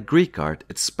 Like Greek art,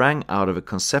 it sprang out of a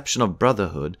conception of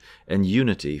brotherhood and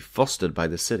unity fostered by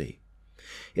the city.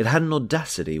 It had an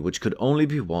audacity which could only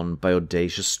be won by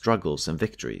audacious struggles and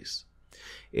victories.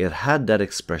 It had that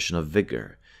expression of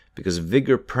vigor, because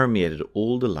vigor permeated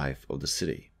all the life of the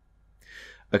city.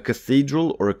 A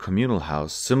cathedral or a communal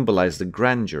house symbolized the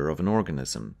grandeur of an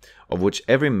organism, of which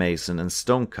every mason and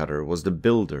stonecutter was the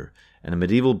builder, and a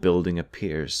medieval building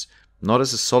appears not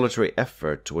as a solitary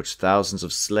effort to which thousands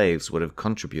of slaves would have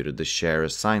contributed the share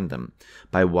assigned them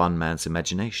by one man's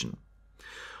imagination.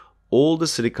 All the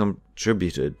city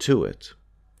contributed to it.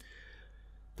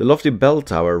 The lofty bell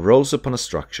tower rose upon a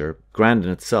structure, grand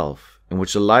in itself, in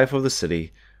which the life of the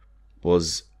city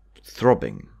was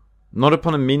throbbing, not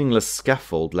upon a meaningless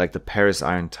scaffold like the Paris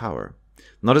Iron Tower,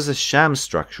 not as a sham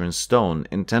structure in stone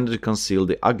intended to conceal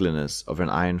the ugliness of an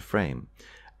iron frame,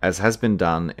 as has been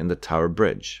done in the Tower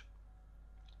Bridge.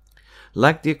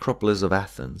 Like the Acropolis of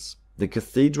Athens, the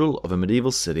cathedral of a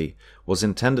medieval city was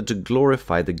intended to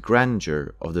glorify the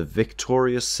grandeur of the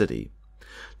victorious city,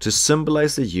 to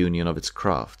symbolize the union of its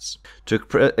crafts, to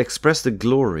express the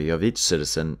glory of each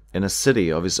citizen in a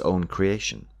city of his own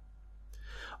creation.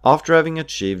 After having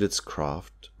achieved its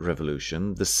craft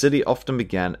revolution, the city often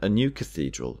began a new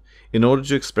cathedral in order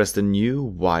to express the new,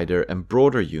 wider and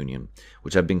broader union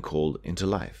which had been called into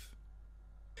life.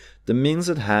 The means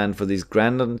at hand for these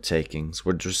grand undertakings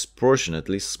were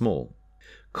disproportionately small.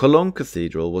 Cologne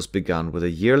Cathedral was begun with a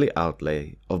yearly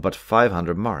outlay of but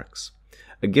 500 marks.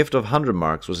 A gift of 100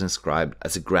 marks was inscribed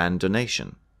as a grand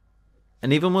donation.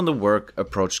 And even when the work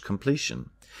approached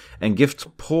completion, and gifts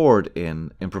poured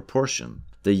in proportion,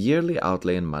 the yearly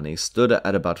outlay in money stood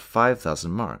at about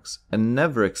 5,000 marks, and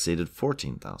never exceeded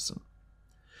 14,000.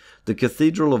 The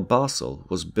Cathedral of Basel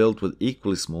was built with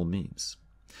equally small means,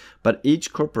 but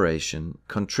each corporation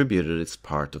contributed its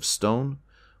part of stone,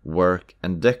 work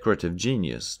and decorative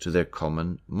genius to their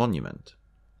common monument.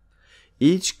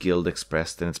 Each guild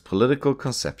expressed in its political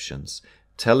conceptions,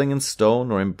 telling in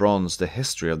stone or in bronze the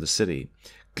history of the city,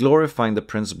 glorifying the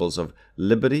principles of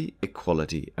liberty,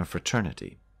 equality and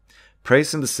fraternity,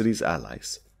 praising the city's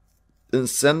allies, and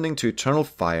sending to eternal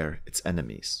fire its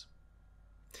enemies.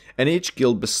 And each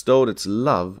guild bestowed its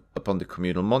love upon the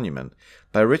communal monument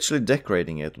by richly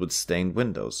decorating it with stained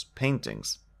windows,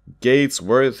 paintings, gates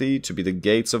worthy to be the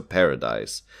gates of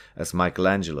paradise, as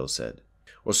Michelangelo said,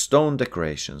 or stone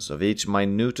decorations of each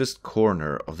minutest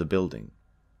corner of the building.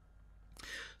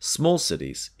 Small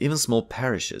cities, even small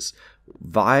parishes,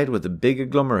 vied with the big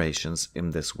agglomerations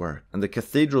in this work, and the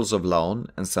cathedrals of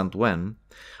Laon and Saint-Ouen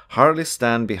hardly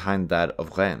stand behind that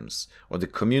of Reims, or the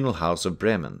communal house of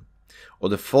Bremen, or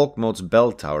the Folkmote's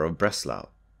bell tower of Breslau.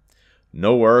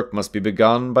 No work must be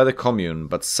begun by the commune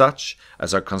but such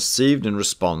as are conceived in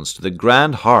response to the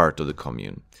grand heart of the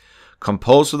commune,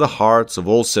 composed of the hearts of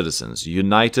all citizens,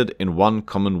 united in one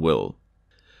common will.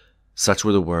 Such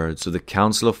were the words of the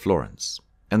Council of Florence,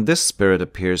 and this spirit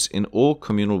appears in all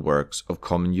communal works of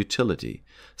common utility,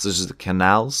 such as the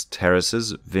canals,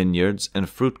 terraces, vineyards, and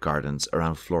fruit gardens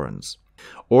around Florence,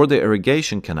 or the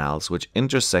irrigation canals which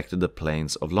intersected the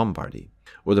plains of Lombardy,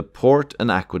 or the port and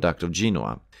aqueduct of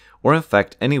Genoa, or in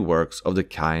fact any works of the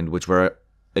kind which were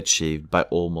achieved by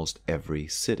almost every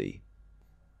city.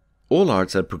 All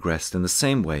arts had progressed in the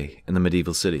same way in the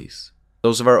medieval cities,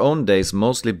 those of our own days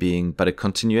mostly being but a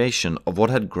continuation of what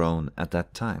had grown at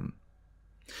that time.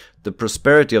 The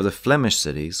prosperity of the Flemish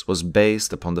cities was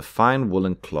based upon the fine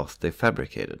woolen cloth they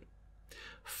fabricated.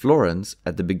 Florence,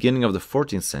 at the beginning of the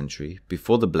 14th century,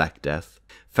 before the Black Death,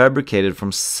 fabricated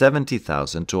from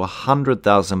 70,000 to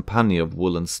 100,000 panni of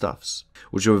woolen stuffs,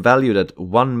 which were valued at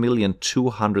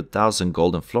 1,200,000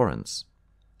 golden florins.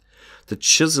 The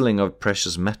chiseling of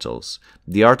precious metals,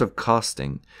 the art of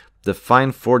casting, the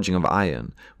fine forging of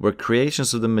iron, were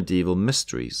creations of the medieval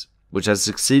mysteries, which had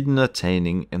succeeded in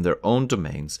attaining in their own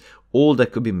domains all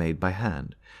that could be made by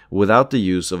hand, without the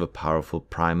use of a powerful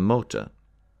prime motor.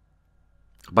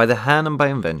 By the hand and by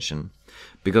invention,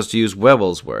 because to use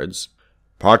Whewell's words,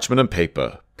 parchment and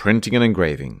paper, printing and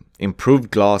engraving, improved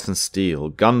glass and steel,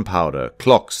 gunpowder,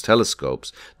 clocks,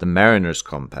 telescopes, the mariner's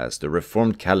compass, the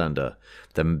reformed calendar,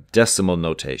 the decimal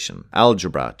notation,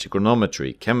 algebra,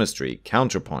 trigonometry, chemistry,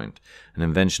 counterpoint, an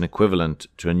invention equivalent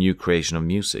to a new creation of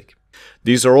music.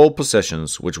 These are all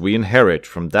possessions which we inherit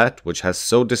from that which has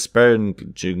so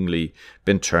disparagingly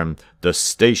been termed the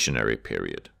stationary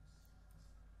period.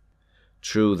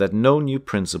 True that no new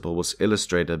principle was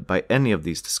illustrated by any of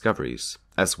these discoveries,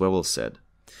 as Whewell said,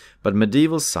 but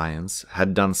medieval science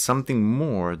had done something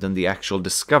more than the actual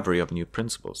discovery of new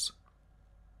principles.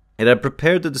 It had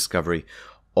prepared the discovery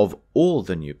of all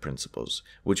the new principles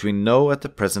which we know at the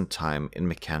present time in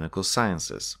mechanical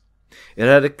sciences. It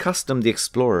had accustomed the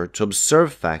explorer to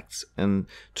observe facts and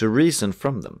to reason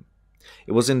from them.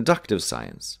 It was inductive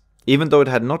science, even though it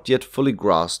had not yet fully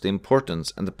grasped the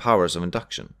importance and the powers of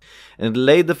induction, and it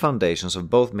laid the foundations of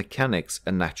both mechanics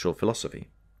and natural philosophy.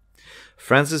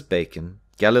 Francis Bacon,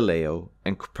 Galileo,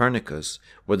 and Copernicus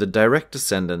were the direct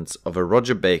descendants of a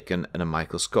Roger Bacon and a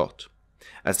Michael Scott,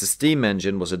 as the steam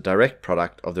engine was a direct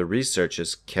product of the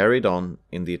researches carried on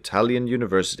in the Italian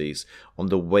universities on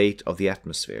the weight of the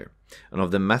atmosphere, and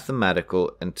of the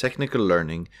mathematical and technical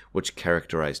learning which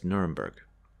characterized Nuremberg.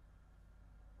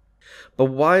 But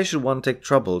why should one take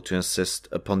trouble to insist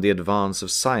upon the advance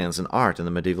of science and art in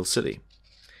the medieval city?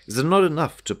 Is it not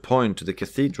enough to point to the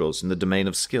cathedrals in the domain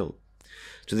of skill,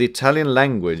 to the Italian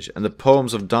language and the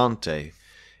poems of Dante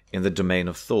in the domain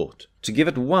of thought, to give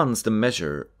at once the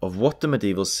measure of what the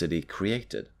medieval city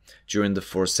created during the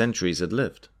 4 centuries it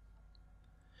lived?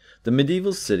 The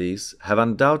medieval cities have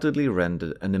undoubtedly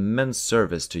rendered an immense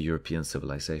service to European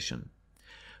civilization.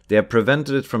 They have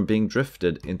prevented it from being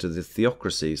drifted into the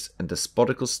theocracies and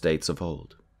despotical states of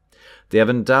old. They have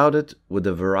endowed it with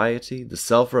the variety, the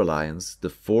self-reliance, the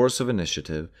force of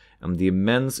initiative, and the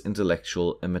immense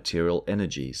intellectual and material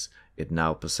energies it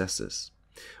now possesses,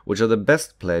 which are the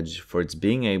best pledge for its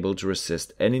being able to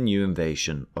resist any new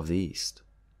invasion of the East.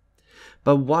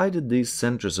 But why did these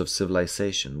centers of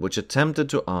civilization, which attempted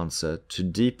to answer to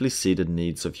deeply seated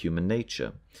needs of human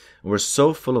nature, and were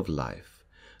so full of life,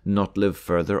 not live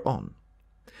further on?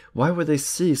 Why were they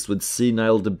seized with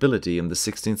senile debility in the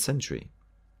 16th century?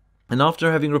 And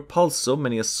after having repulsed so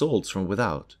many assaults from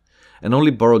without, and only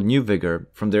borrowed new vigor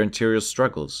from their interior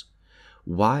struggles,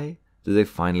 why did they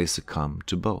finally succumb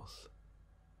to both?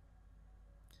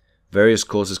 Various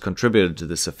causes contributed to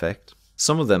this effect,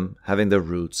 some of them having their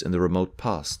roots in the remote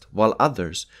past, while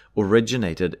others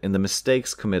originated in the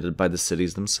mistakes committed by the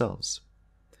cities themselves.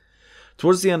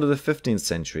 Towards the end of the 15th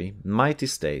century, mighty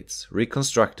states,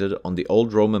 reconstructed on the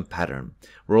old Roman pattern,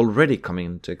 were already coming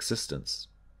into existence.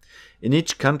 In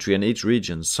each country and each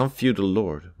region, some feudal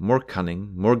lord, more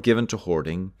cunning, more given to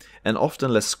hoarding, and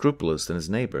often less scrupulous than his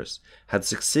neighbors, had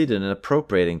succeeded in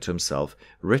appropriating to himself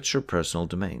richer personal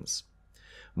domains.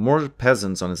 More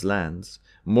peasants on his lands,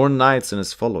 more knights in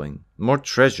his following, more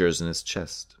treasures in his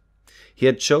chest. He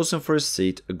had chosen for his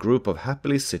seat a group of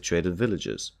happily situated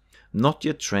villages, not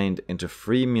yet trained into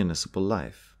free municipal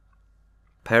life.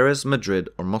 Paris, Madrid,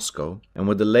 or Moscow, and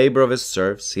with the labor of his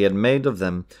serfs he had made of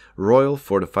them royal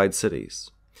fortified cities,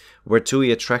 whereto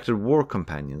he attracted war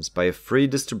companions by a free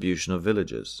distribution of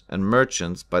villages, and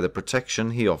merchants by the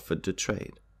protection he offered to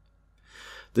trade.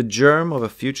 The germ of a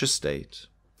future state,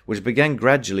 which began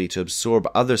gradually to absorb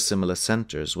other similar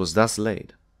centers, was thus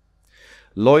laid.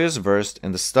 Lawyers versed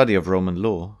in the study of Roman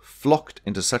law flocked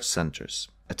into such centers.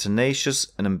 A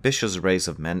tenacious and ambitious race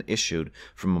of men issued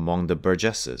from among the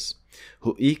burgesses,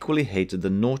 who equally hated the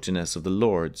naughtiness of the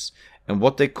lords and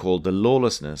what they called the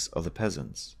lawlessness of the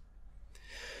peasants.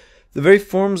 The very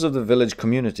forms of the village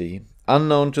community,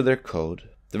 unknown to their code,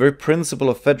 the very principle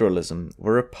of federalism,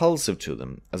 were repulsive to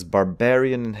them as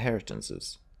barbarian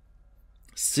inheritances.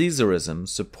 Caesarism,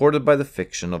 supported by the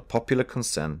fiction of popular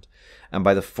consent and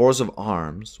by the force of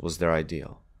arms, was their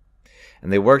ideal,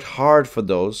 and they worked hard for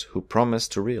those who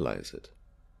promised to realize it.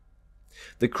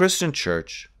 The Christian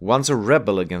Church, once a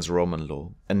rebel against Roman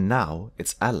law, and now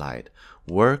its allied,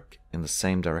 work in the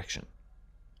same direction.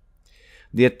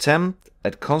 The attempt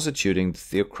at constituting the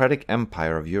theocratic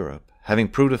empire of Europe having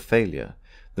proved a failure,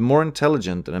 the more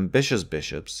intelligent and ambitious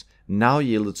bishops now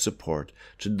yielded support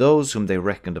to those whom they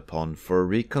reckoned upon for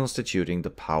reconstituting the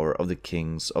power of the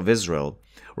kings of Israel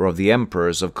or of the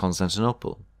emperors of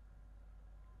Constantinople.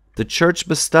 The Church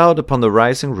bestowed upon the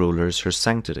rising rulers her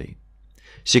sanctity.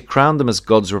 She crowned them as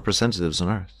God's representatives on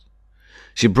earth.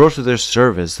 She brought to their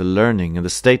service the learning and the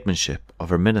statesmanship of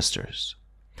her ministers,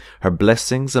 her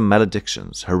blessings and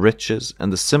maledictions, her riches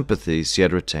and the sympathies she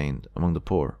had retained among the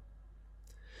poor.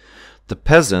 The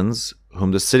peasants,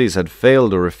 whom the cities had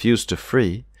failed or refused to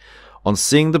free, on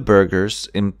seeing the burghers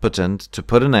impotent to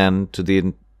put an end to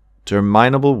the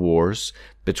interminable wars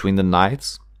between the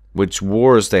knights, which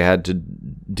wars they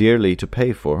had dearly to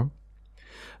pay for,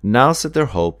 now set their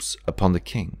hopes upon the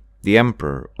king, the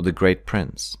emperor, or the great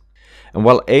prince, and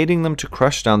while aiding them to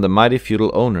crush down the mighty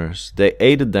feudal owners, they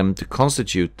aided them to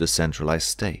constitute the centralized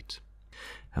state.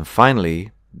 And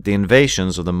finally, the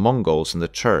invasions of the Mongols and the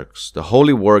Turks, the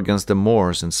holy war against the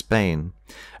Moors in Spain,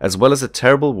 as well as the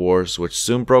terrible wars which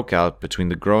soon broke out between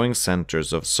the growing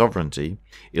centers of sovereignty,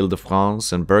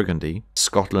 Ile-de-France and Burgundy,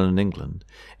 Scotland and England,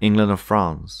 England and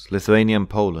France, Lithuania and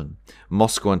Poland,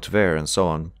 Moscow and Tver, and so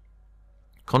on,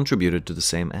 contributed to the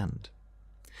same end.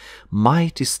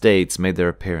 Mighty states made their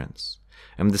appearance,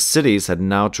 and the cities had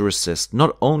now to resist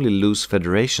not only loose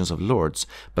federations of lords,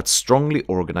 but strongly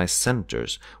organized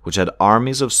centers which had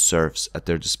armies of serfs at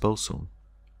their disposal.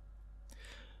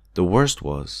 The worst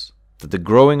was that the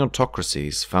growing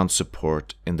autocracies found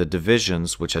support in the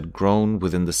divisions which had grown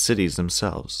within the cities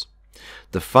themselves.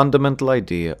 The fundamental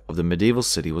idea of the medieval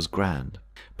city was grand,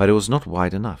 but it was not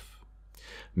wide enough.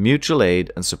 Mutual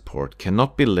aid and support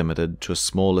cannot be limited to a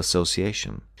small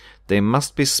association. They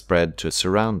must be spread to its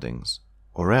surroundings,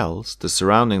 or else the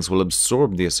surroundings will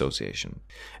absorb the association,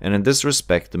 and in this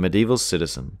respect the medieval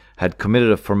citizen had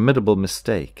committed a formidable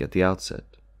mistake at the outset.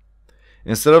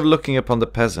 Instead of looking upon the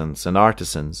peasants and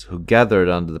artisans who gathered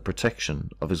under the protection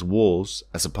of his walls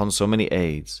as upon so many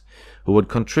aids, who would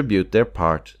contribute their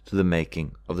part to the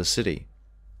making of the city,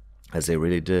 as they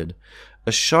really did,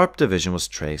 a sharp division was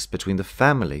traced between the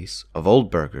families of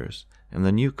old burghers and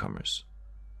the newcomers.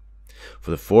 For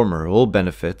the former, all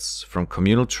benefits from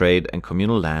communal trade and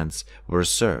communal lands were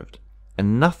reserved,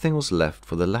 and nothing was left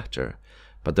for the latter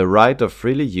but the right of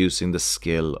freely using the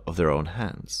skill of their own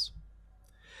hands.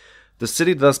 The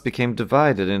city thus became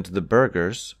divided into the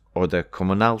burghers, or the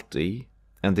communalty,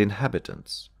 and the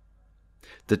inhabitants.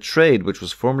 The trade, which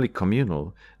was formerly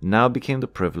communal, now became the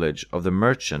privilege of the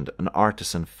merchant and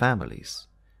artisan families,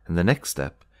 and the next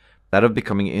step, that of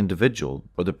becoming individual,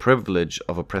 or the privilege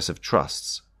of oppressive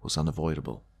trusts, was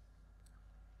unavoidable.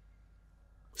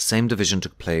 The same division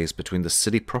took place between the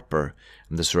city proper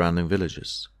and the surrounding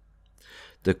villages.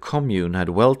 The commune had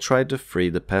well tried to free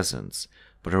the peasants,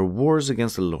 but her wars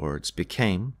against the lords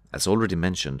became, as already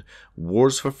mentioned,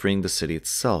 wars for freeing the city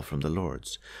itself from the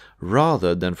lords,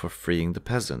 rather than for freeing the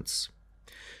peasants.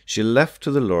 She left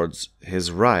to the lords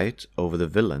his right over the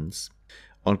villains,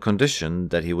 on condition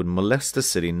that he would molest the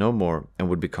city no more and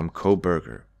would become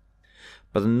co-burgher.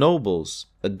 But the nobles,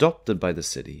 adopted by the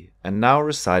city, and now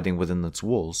residing within its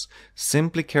walls,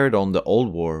 simply carried on the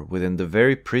old war within the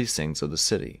very precincts of the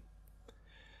city.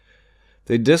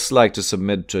 They disliked to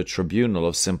submit to a tribunal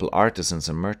of simple artisans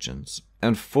and merchants,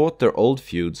 and fought their old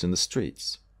feuds in the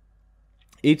streets.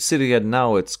 Each city had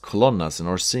now its colonnas and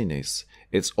orsinis,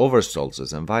 its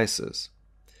overstolzes and vices.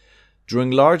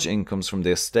 Drawing large incomes from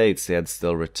the estates they had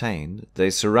still retained, they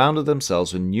surrounded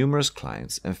themselves with numerous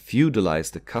clients and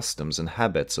feudalized the customs and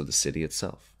habits of the city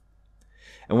itself.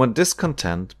 And when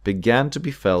discontent began to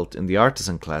be felt in the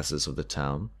artisan classes of the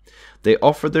town, they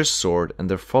offered their sword and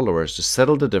their followers to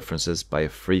settle the differences by a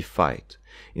free fight,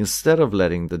 instead of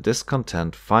letting the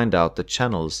discontent find out the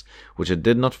channels which it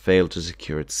did not fail to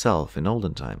secure itself in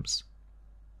olden times.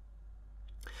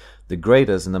 The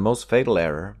greatest and the most fatal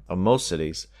error of most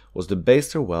cities was to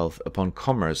base their wealth upon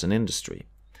commerce and industry,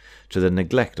 to the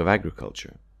neglect of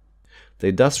agriculture.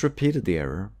 They thus repeated the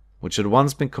error which had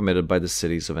once been committed by the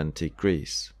cities of antique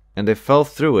Greece, and they fell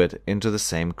through it into the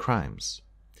same crimes.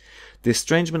 The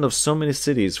estrangement of so many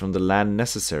cities from the land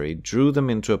necessary drew them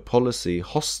into a policy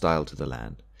hostile to the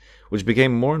land, which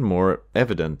became more and more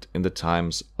evident in the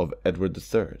times of Edward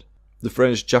III, the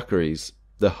French Jacqueries,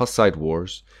 the Hussite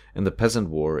Wars, and the Peasant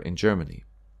War in Germany.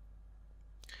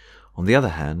 On the other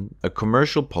hand, a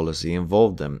commercial policy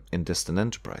involved them in distant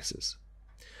enterprises.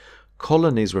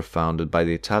 Colonies were founded by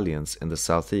the Italians in the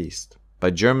southeast, by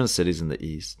German cities in the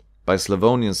east, by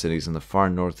Slavonian cities in the far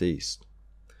northeast.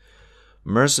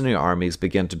 Mercenary armies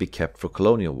began to be kept for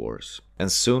colonial wars,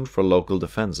 and soon for local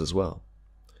defense as well.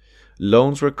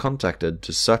 Loans were contracted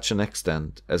to such an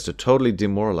extent as to totally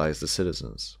demoralize the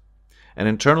citizens. And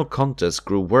internal contests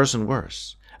grew worse and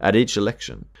worse at each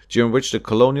election, during which the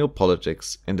colonial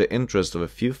politics in the interest of a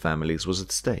few families was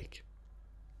at stake.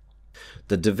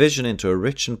 The division into a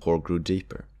rich and poor grew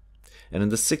deeper, and in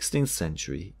the 16th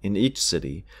century, in each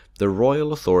city, the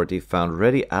royal authority found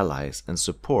ready allies and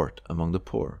support among the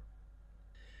poor.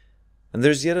 And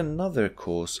there is yet another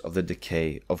cause of the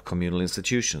decay of communal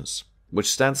institutions, which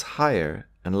stands higher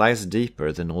and lies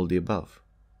deeper than all the above.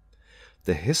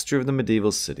 The history of the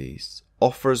medieval cities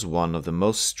offers one of the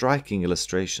most striking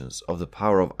illustrations of the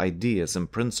power of ideas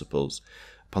and principles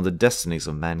upon the destinies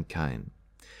of mankind,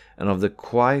 and of the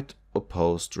quite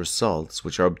opposed results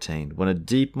which are obtained when a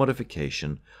deep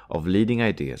modification of leading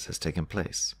ideas has taken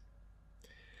place.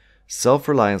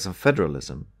 Self-reliance and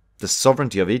federalism, the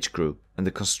sovereignty of each group, and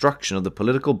the construction of the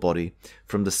political body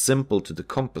from the simple to the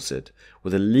composite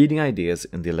were the leading ideas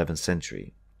in the 11th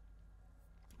century.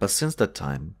 But since that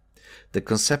time, the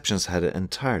conceptions had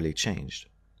entirely changed.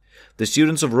 The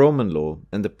students of Roman law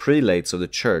and the prelates of the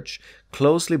Church,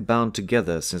 closely bound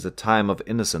together since the time of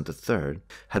Innocent III,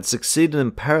 had succeeded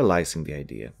in paralyzing the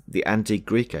idea, the antique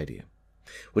Greek idea,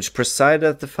 which presided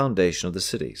at the foundation of the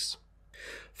cities.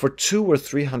 For 200 or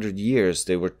 300 years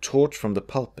they were taught from the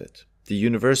pulpit, the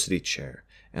university chair,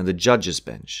 and the judge's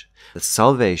bench that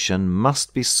salvation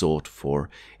must be sought for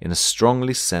in a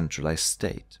strongly centralized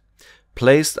state,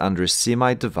 placed under a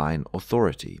semi-divine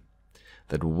authority,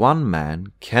 that one man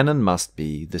can and must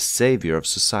be the savior of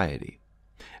society,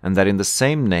 and that in the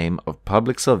same name of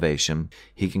public salvation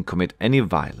he can commit any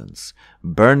violence,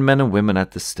 burn men and women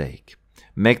at the stake,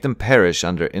 make them perish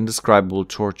under indescribable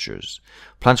tortures,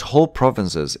 plunge whole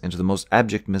provinces into the most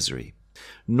abject misery.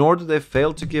 Nor do they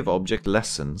fail to give object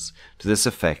lessons to this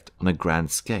effect on a grand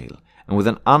scale, and with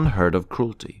an unheard of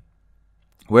cruelty,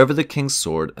 wherever the king's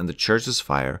sword and the church's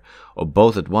fire, or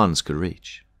both at once, could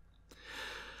reach.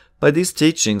 By these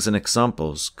teachings and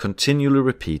examples, continually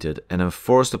repeated and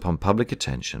enforced upon public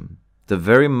attention, the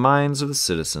very minds of the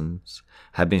citizens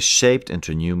had been shaped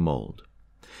into a new mold.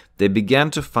 They began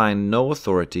to find no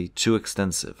authority too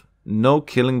extensive, no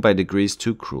killing by degrees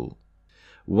too cruel.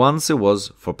 Once it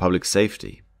was for public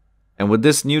safety, and with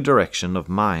this new direction of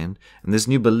mind and this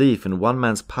new belief in one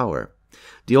man's power,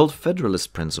 The old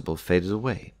federalist principle faded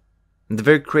away, and the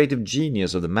very creative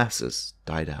genius of the masses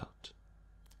died out.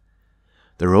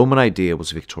 The Roman idea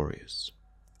was victorious,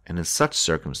 and in such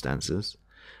circumstances,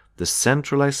 the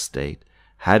centralized state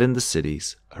had in the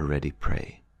cities a ready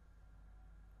prey.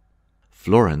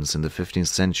 Florence in the 15th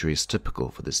century is typical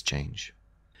for this change.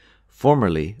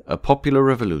 Formerly, a popular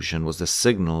revolution was the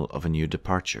signal of a new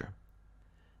departure.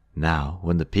 Now,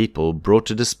 when the people, brought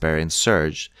to despair,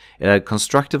 insurged, it had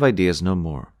constructive ideas no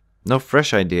more. No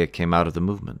fresh idea came out of the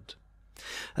movement.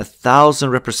 1,000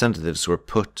 representatives were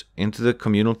put into the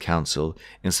communal council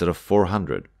instead of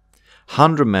 400.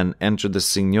 100 men entered the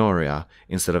signoria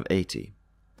instead of 80.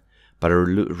 But a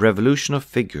revolution of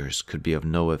figures could be of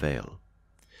no avail.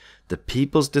 The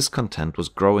people's discontent was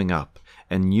growing up,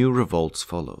 and new revolts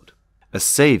followed. A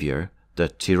savior, the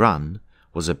tyrann,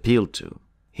 was appealed to.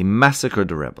 He massacred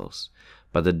the rebels,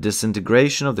 but the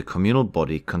disintegration of the communal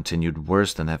body continued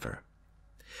worse than ever.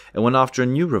 And when after a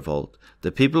new revolt,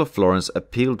 the people of Florence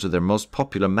appealed to their most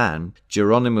popular man,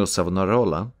 Geronimo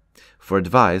Savonarola, for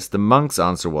advice, the monk's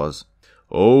answer was,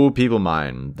 "O people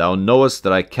mine, thou knowest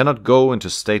that I cannot go into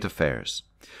state affairs.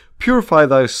 Purify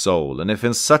thy soul, and if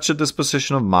in such a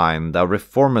disposition of mind thou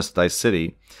reformest thy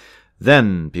city,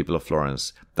 then, people of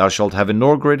Florence, thou shalt have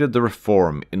inaugurated the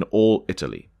reform in all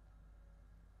Italy."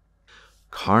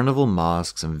 Carnival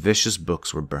masks and vicious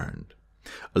books were burned.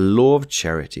 A law of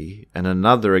charity and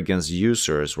another against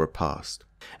usurers were passed,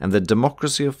 and the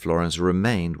democracy of Florence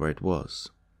remained where it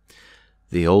was.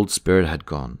 The old spirit had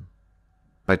gone.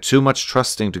 By too much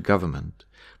trusting to government,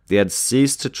 they had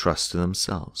ceased to trust to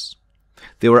themselves.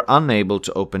 They were unable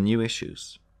to open new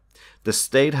issues. The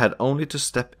state had only to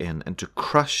step in and to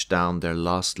crush down their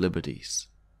last liberties.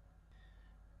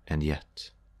 And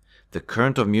yet, the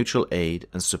current of mutual aid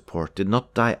and support did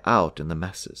not die out in the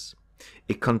masses.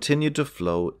 It continued to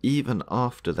flow even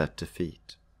after that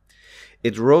defeat.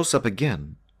 It rose up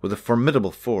again with a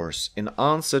formidable force in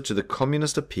answer to the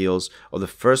communist appeals of the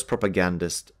first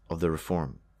propagandist of the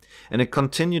reform, and it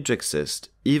continued to exist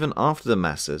even after the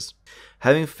masses,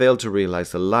 having failed to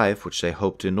realize the life which they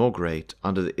hoped to inaugurate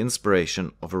under the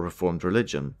inspiration of a reformed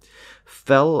religion,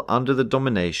 fell under the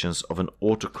dominations of an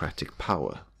autocratic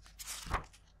power.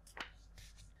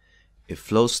 It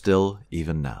flows still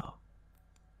even now,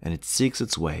 and it seeks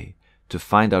its way to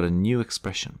find out a new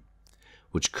expression,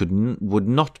 which would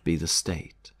not be the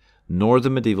state, nor the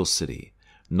medieval city,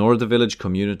 nor the village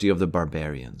community of the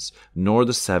barbarians, nor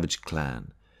the savage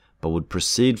clan, but would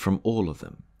proceed from all of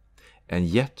them, and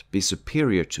yet be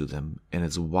superior to them in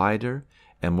its wider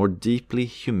and more deeply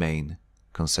humane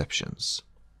conceptions.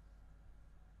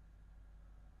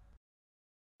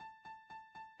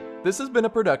 This has been a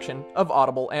production of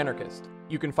Audible Anarchist.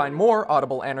 You can find more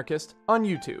Audible Anarchist on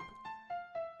YouTube.